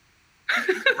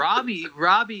 Robbie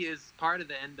is part of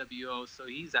the NWO, so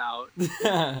he's out.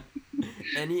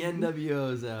 Any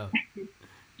NWO's out.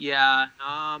 Yeah.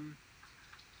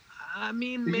 I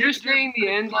mean, you're saying the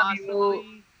NWO.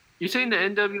 Possibly. You're saying the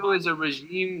NWO is a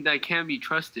regime that can't be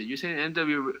trusted. You're saying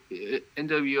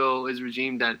NWO is a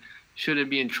regime that shouldn't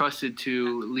be entrusted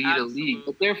to lead Absolutely. A league.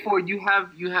 But therefore, you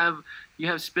have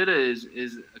Spitta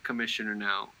is a commissioner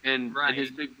now, and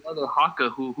his big brother Haka,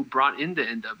 who brought in the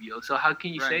NWO. So how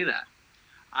can you say that?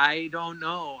 I don't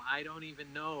know. I don't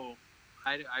even know.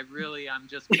 I'm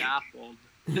just baffled.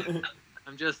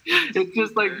 I'm just. It's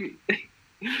just like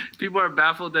people are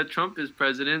baffled that Trump is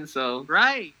president. So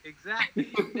right, exactly.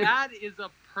 That is a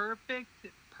perfect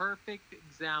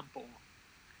example.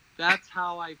 That's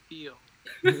how I feel.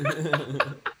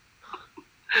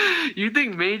 You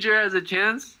think Major has a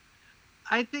chance?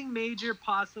 I think Major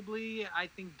possibly. I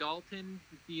think Dalton,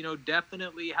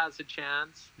 definitely has a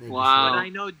chance. Wow. But I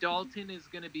know Dalton is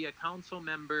going to be a council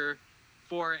member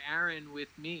for Aaron with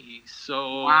me.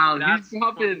 So wow, he's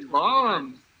dropping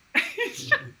bombs.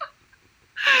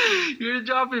 You're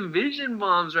dropping vision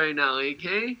bombs right now,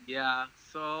 AK? Yeah.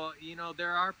 So,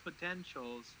 there are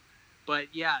potentials.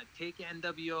 But yeah, take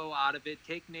NWO out of it.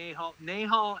 Take Nahal.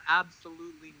 Nahal,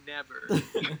 absolutely never.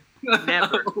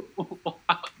 Never.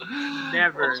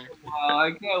 Never. Wow,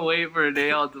 I can't wait for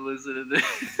Nahal to listen to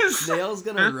this. Nahal's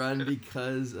gonna run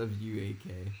because of you,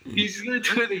 AK. He's gonna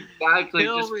do it exactly.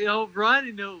 He'll run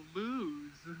and he'll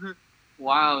lose.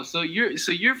 Wow. So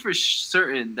you're for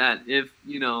certain that if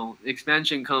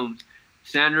expansion comes,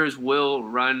 Sanders will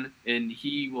run and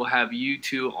he will have you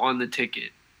two on the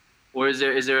ticket. Or is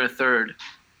there a third?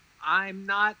 I'm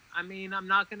not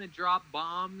going to drop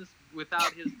bombs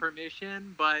without his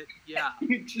permission, but yeah.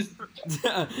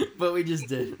 But we just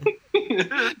did.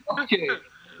 Okay.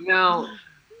 Now,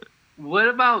 what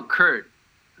about Kurt?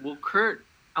 Well, Kurt,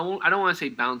 I don't want to say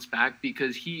bounce back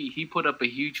because he put up a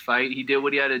huge fight. He did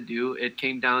what he had to do. It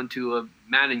came down to a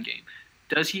Madden game.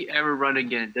 Does he ever run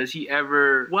again? Does he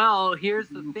ever? Well, here's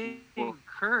the thing.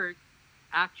 Kurt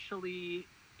actually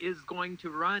is going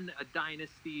to run a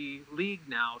dynasty league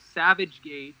now. Savage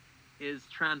Gate is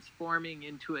transforming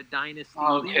into a dynasty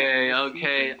league.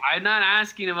 Okay. I'm not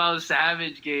asking about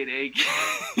Savage Gate,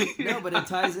 AK. No, but it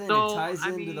ties in. So, it ties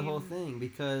into the whole thing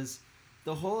because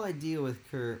the whole idea with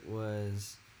Kurt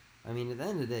was, at the end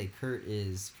of the day, Kurt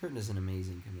is an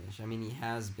amazing commish. He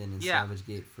has been in Savage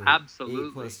Gate for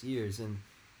 8+ years, and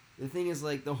the thing is,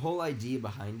 the whole idea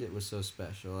behind it was so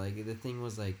special. The thing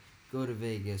was go to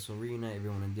Vegas, we'll reunite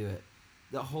everyone and do it.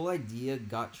 The whole idea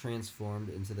got transformed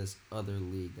into this other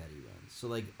league that he runs.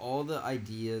 So all the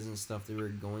ideas and stuff that we were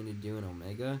going to do in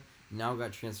Omega now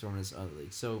got transformed into this other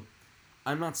league. So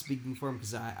I'm not speaking for him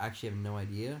because I actually have no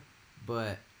idea.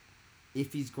 But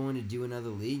if he's going to do another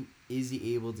league, is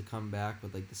he able to come back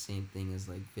with like the same thing as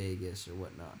like Vegas or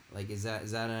whatnot? Like, is that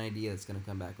an idea that's going to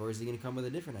come back, or is he going to come with a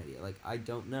different idea? Like, I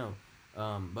don't know.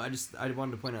 But I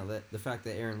wanted to point out that the fact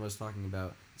that Aaron was talking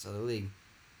about this other league,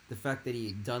 the fact that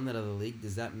he done that other league,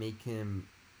 does that make him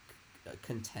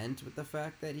content with the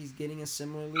fact that he's getting a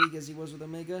similar league as he was with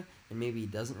Omega, and maybe he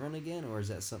doesn't run again, or is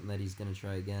that something that he's going to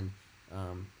try again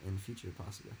in the future,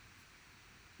 possibly?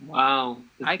 Wow.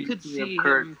 I could see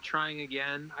him trying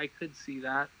again. I could see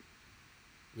that.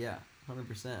 Yeah,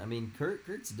 100%. I mean,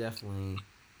 Kurt's definitely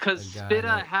because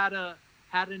Spitta had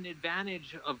an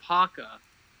advantage of Haka,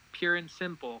 pure and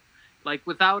simple. Like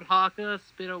without Haka,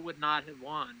 Spitta would not have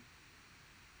won.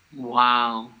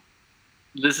 Wow.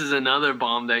 This is another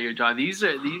bomb that you're dropping. These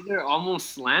are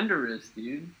almost slanderous,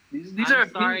 dude. These are.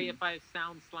 I'm sorry if I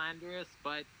sound slanderous,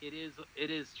 but it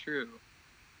is true.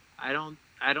 I don't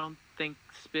think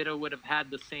Spitta would have had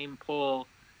the same pull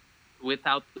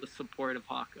without the support of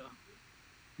Haka.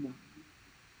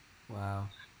 Wow.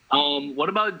 What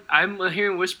about? I'm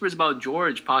hearing whispers about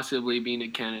George possibly being a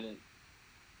candidate.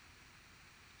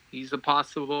 He's a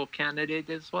possible candidate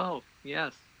as well.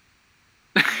 Yes.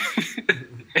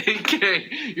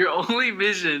 AK, your only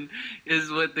vision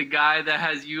is with the guy that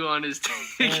has you on his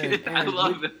ticket. I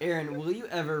love it. Aaron, will you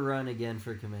ever run again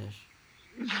for commish?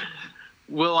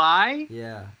 Will I?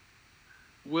 Yeah.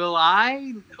 Will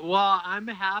I? Well, I'm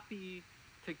happy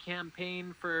to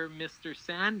campaign for Mr.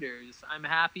 Sanders. I'm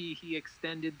happy he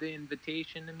extended the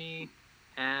invitation to me,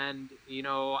 and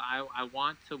I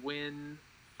want to win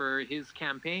for his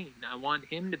campaign. I want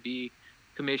him to be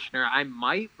commissioner. I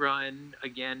might run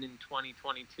again in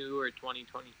 2022 or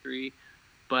 2023,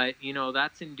 but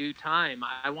that's in due time.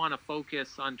 I want to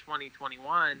focus on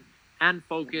 2021 and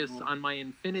focus on my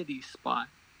Infinity spot.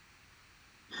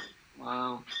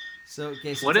 Wow. So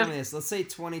tell me this. Let's say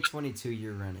 2022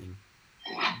 you're running.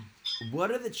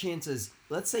 What are the chances?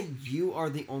 Let's say you are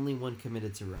the only one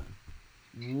committed to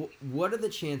run. What are the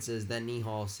chances that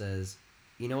Nihal says,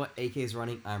 you know what, AK is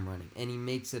running, I'm running, and he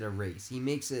makes it a race? He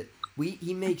makes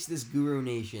this Guru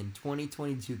Nation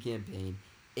 2022 campaign,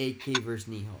 AK versus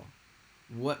Nihal.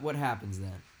 What happens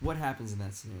then? What happens in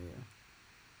that scenario?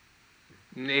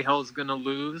 Nihal's gonna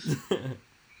lose.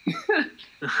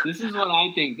 This is what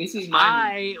I think. This is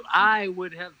my. I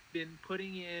would have been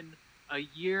putting in a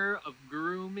year of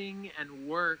grooming and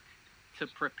work to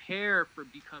prepare for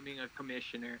becoming a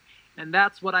commissioner, and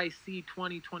that's what I see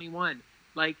 2021.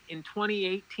 Like in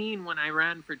 2018 when I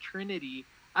ran for Trinity,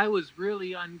 I was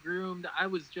really ungroomed. I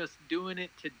was just doing it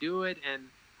to do it, and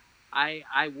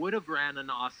I would have ran an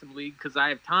awesome league because I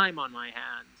have time on my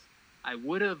hands. I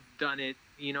would have done it,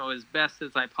 as best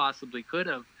as I possibly could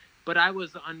have, but I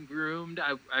was ungroomed.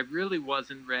 I really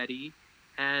wasn't ready,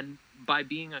 and by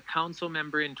being a council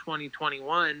member in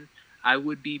 2021, I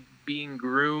would be being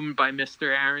groomed by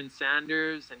Mr. Aaron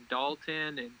Sanders and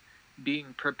Dalton and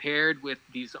being prepared with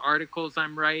these articles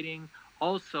I'm writing.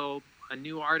 Also, a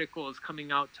new article is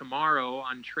coming out tomorrow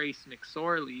on Trace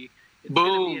McSorley. It's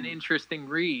going to be an interesting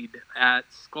read at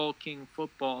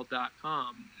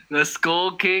SkullKingFootball.com. The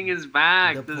Skull King is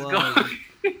back.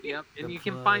 Yep, and you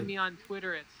can find me on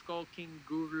Twitter at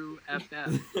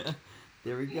SkullKingGuruFF.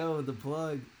 There we go, the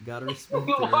plug. Gotta respect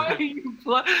Why are you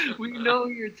We know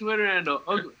your Twitter handle.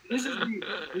 Okay, this is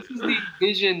the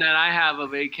vision that I have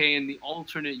of AK in the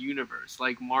alternate universe,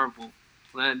 like Marvel.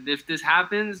 And if this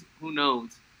happens, who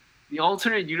knows? The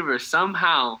alternate universe,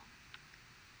 somehow,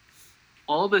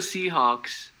 all the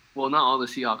Seahawks, well, not all the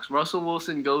Seahawks, Russell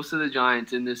Wilson goes to the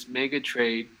Giants in this mega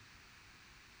trade,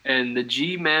 and the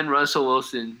G-Man Russell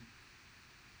Wilson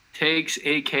takes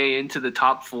AK into the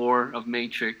top 4 of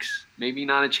Matrix. Maybe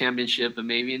not a championship, but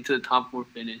maybe into the top 4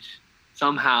 finish.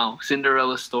 Somehow,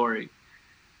 Cinderella story.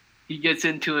 He gets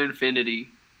into Infinity.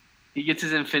 He gets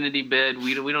his Infinity bed.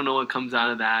 We don't know what comes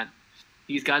out of that.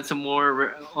 He's got some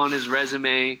more on his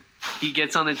resume. He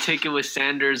gets on the ticket with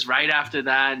Sanders right after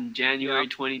that in January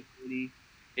 2020.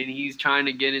 And he's trying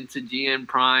to get into GM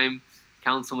Prime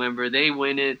council member. They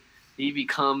win it. He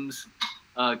becomes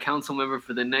council member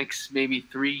for the next maybe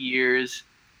 3 years,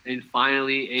 and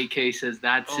finally AK says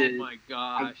that's it. Oh my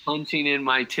gosh! I'm punching in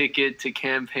my ticket to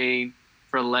campaign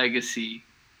for Legacy.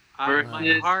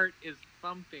 My heart is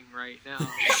thumping right now.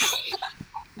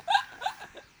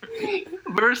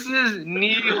 Versus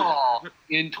Nihal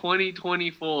in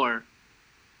 2024.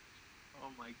 Oh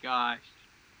my gosh!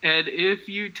 And if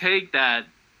you take that,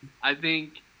 I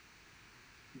think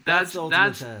that's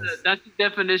the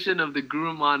definition of the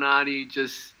Guru Manati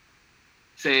just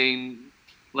saying,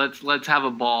 Let's have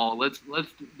a ball. Let's.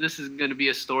 This is gonna be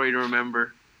a story to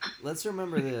remember. Let's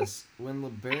remember this. When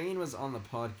LeBarian was on the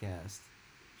podcast,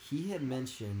 he had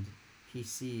mentioned he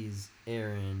sees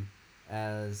Aaron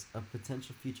as a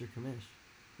potential future commish.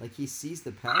 Like, he sees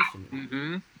the passion.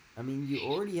 Mm-hmm. I mean, you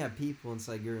already have people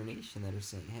inside Guru Nation that are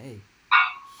saying, hey,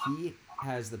 he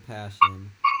has the passion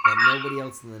that nobody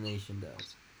else in the nation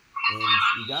does. And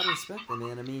you gotta respect them,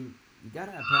 man. I mean, you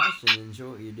gotta have passion and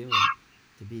enjoy what you're doing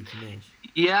to be commish.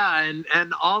 Yeah,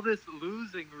 and all this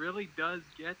losing really does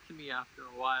get to me after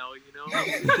a while, you know?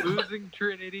 Losing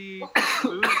Trinity,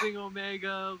 losing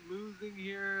Omega, losing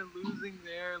here, losing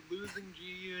there, losing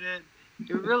G-Unit.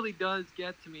 It really does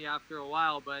get to me after a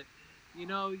while, but, you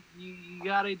know, you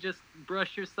gotta just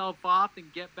brush yourself off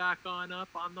and get back on up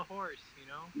on the horse, you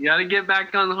know? You gotta get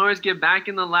back on the horse, get back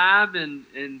in the lab, and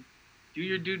do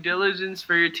your due diligence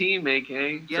for your team,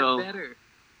 AK. Get better.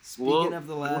 Speaking of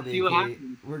the lab, AK,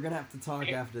 we're gonna have to talk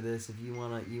after this if you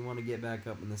wanna get back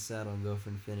up in the saddle and go for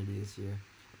Infinity this year.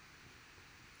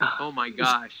 Oh my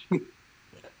gosh.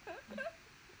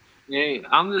 Hey,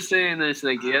 I'm just saying this,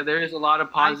 like, yeah, there is a lot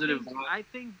of positive. I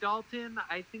think Dalton,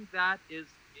 I think that is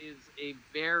a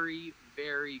very,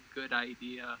 very good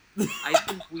idea. I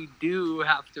think we do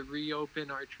have to reopen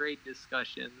our trade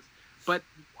discussions, but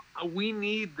we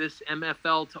need this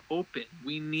MFL to open.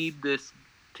 We need this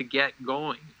to get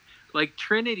going. Like,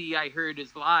 Trinity, I heard,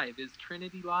 is live. Is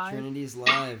Trinity live? Trinity's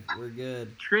live. We're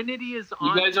good. Trinity is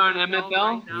on. You guys aren't MFL?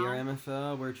 Right now. We are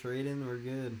MFL. We're trading. We're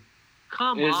good.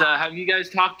 Come on. Have you guys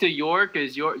talked to York?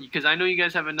 Because I know you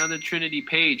guys have another Trinity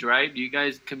page, right? Do you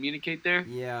guys communicate there?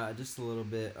 Yeah, just a little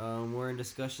bit. We're in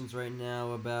discussions right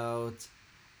now about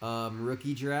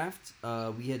rookie draft.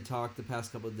 We had talked the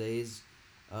past couple of days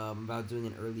about doing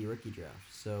an early rookie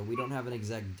draft. So we don't have an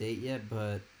exact date yet,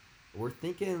 but we're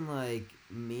thinking like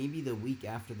maybe the week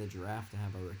after the draft to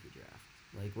have a rookie draft.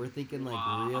 Like, we're thinking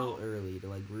like real early to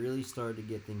like really start to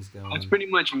get things going. That's pretty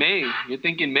much May. You're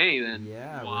thinking May then.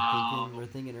 Yeah, we're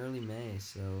thinking early May.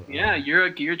 So yeah, you're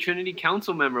a Trinity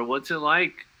Council member. What's it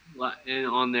like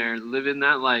on there, living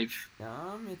that life?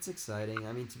 It's exciting.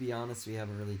 I mean, to be honest, we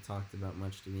haven't really talked about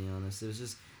much. To be honest, it was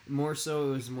just more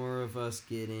so. It was more of us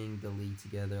getting the league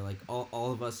together. Like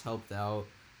all of us helped out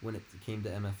when it came to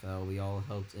MFL. We all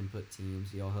helped input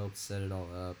teams. We all helped set it all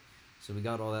up. So we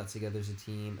got all that together as a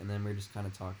team, and then we're just kind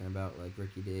of talking about like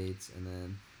rookie dates and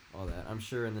then all that. I'm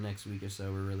sure in the next week or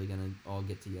so we're really gonna all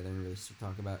get together and really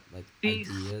talk about like ideas.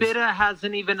 Spitta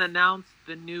hasn't even announced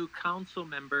the new council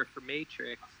member for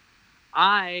Matrix.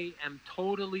 I am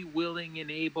totally willing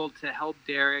and able to help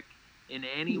Derek in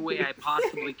any way I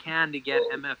possibly can to get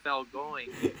MFL going.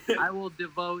 I will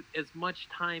devote as much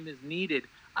time as needed.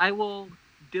 I will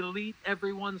delete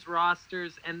everyone's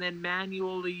rosters and then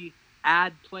manually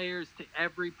add players to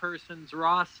every person's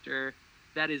roster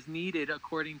that is needed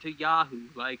according to Yahoo.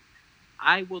 Like,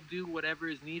 I will do whatever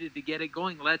is needed to get it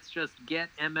going. Let's just get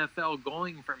MFL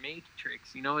going for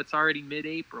Matrix. You know, it's already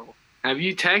mid-April. Have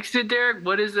you texted Derek?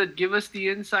 What is it? Give us the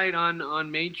insight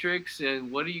on Matrix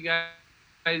and what are you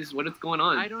guys? What is going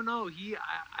on? I don't know.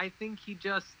 I think he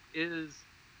just is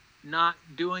not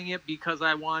doing it because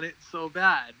I want it so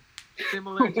bad.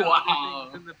 Similar to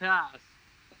other things in the past.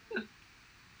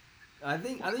 I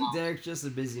think Derek's just a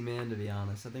busy man, to be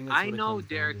honest. I know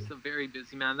Derek's a very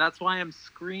busy man. That's why I'm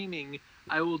screaming.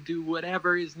 I will do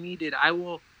whatever is needed. I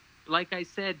will, like I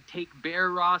said, take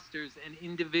bare rosters and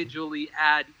individually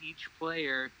add each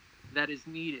player that is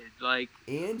needed. Like,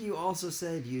 and you also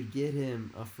said you'd get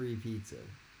him a free pizza.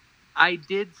 I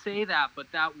did say that,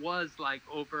 but that was like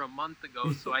over a month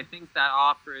ago, so I think that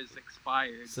offer is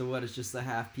expired. So what? It's just a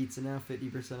half pizza now,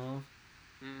 50% off?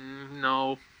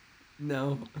 No.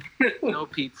 No. No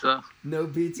pizza. No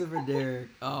pizza for Derek.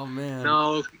 Oh man.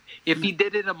 No. If he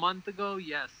did it a month ago,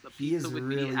 yes, the he pizza is would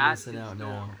really be at missing out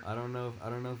now. I don't know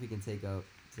if he can take that up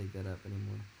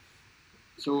anymore.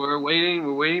 So we're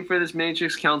waiting for this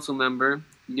Matrix Council member.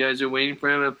 You guys are waiting for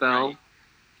MFL, right.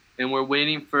 And we're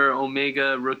waiting for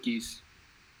Omega rookies.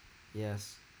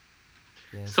 Yes.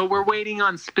 So we're waiting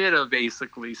on Spitta,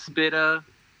 basically. Spitta,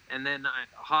 and then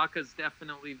Haka's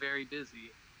definitely very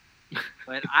busy.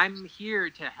 But I'm here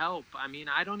to help. I mean,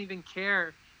 I don't even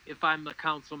care if I'm a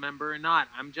council member or not.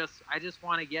 I just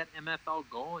want to get MFL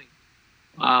going.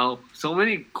 Wow, so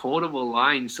many quotable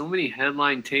lines, so many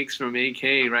headline takes from AK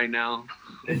right now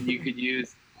that you could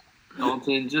use.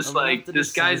 Dalton, just like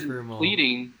this guy's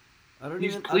pleading. I don't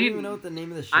even know what the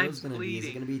name of the show is going to be. Is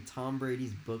it going to be Tom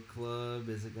Brady's book club?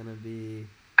 Is it going to be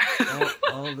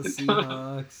all the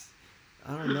Seahawks?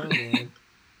 I don't know, man.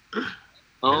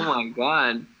 Oh my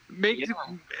God.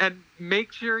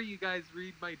 Make sure you guys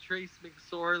read my Trace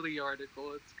McSorley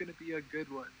article. It's gonna be a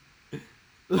good one.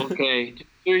 Okay,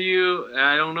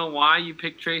 I don't know why you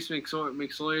picked Trace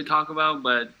McSorley to talk about,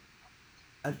 but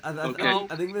I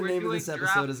think the name of this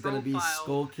episode is going to be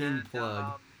Skull King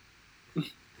Plug.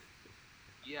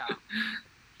 Yeah,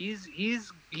 he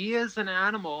is an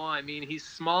animal. I mean, he's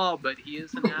small, but he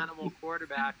is an animal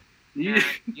quarterback. And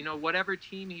whatever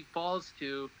team he falls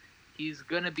to, he's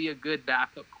going to be a good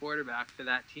backup quarterback for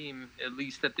that team, at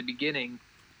least at the beginning.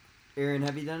 Aaron,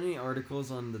 have you done any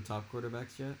articles on the top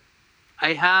quarterbacks yet?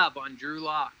 I have, on Drew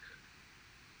Lock.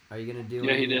 Are you going to do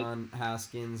any on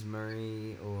Haskins,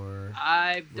 Murray, or...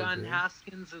 I've done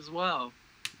Haskins as well.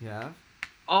 You have?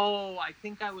 Oh, I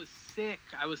think I was sick.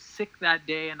 I was sick that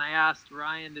day, and I asked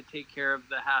Ryan to take care of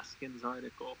the Haskins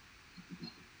article.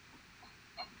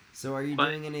 So are you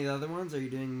doing any of the other ones? Are you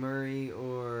doing Murray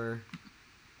or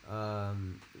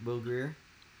Will Grier?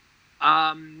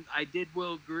 I did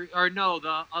Will Grier. Or no,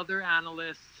 the other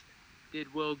analysts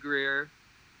did Will Grier.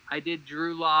 I did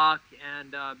Drew Lock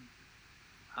and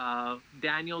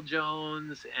Daniel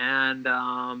Jones and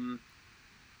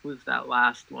who's that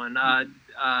last one?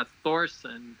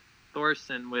 Thorson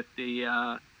with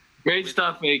the great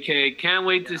stuff, AK. Can't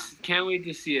wait to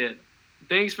see it.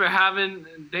 Thanks for having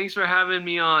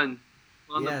me on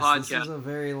the podcast. This was a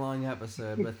very long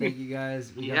episode, but thank you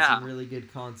guys. We got some really good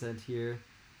content here.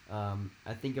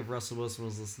 I think if Russell Wilson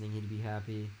was listening, he'd be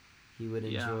happy. He would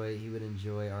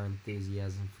enjoy our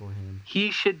enthusiasm for him. He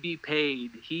should be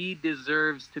paid. He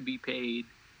deserves to be paid.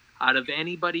 Out of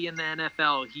anybody in the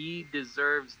NFL, he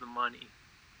deserves the money.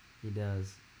 He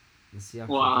does. Let's see how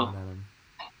wow. at him.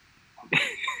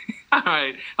 All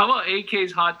right. How about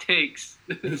AK's hot takes?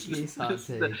 AK's hot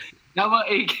takes. How about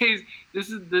AK's?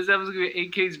 This episode's gonna be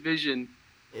AK's vision.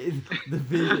 The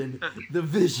vision.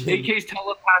 AK's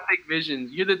telepathic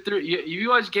visions. You're the three. If you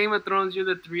watch Game of Thrones, you're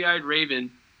the three-eyed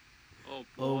raven.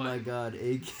 Oh my God,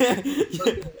 AK.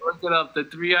 Look it up. The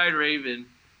three-eyed raven.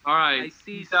 All right. I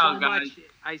see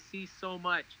so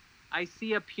much. I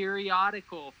see a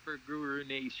periodical for Guru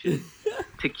Nation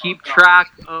to keep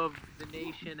track of the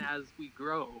nation as we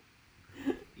grow.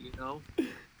 You know?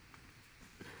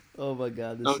 Oh my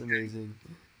God, this is amazing.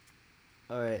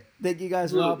 All right. Thank you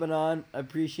guys for hopping on. I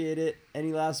appreciate it.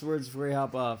 Any last words before we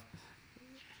hop off?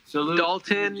 Salute.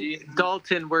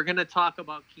 Dalton, we're going to talk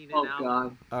about Keenan Allen.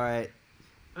 God. All right.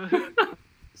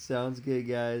 Sounds good,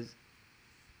 guys.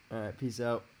 All right. Peace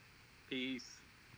out. Peace.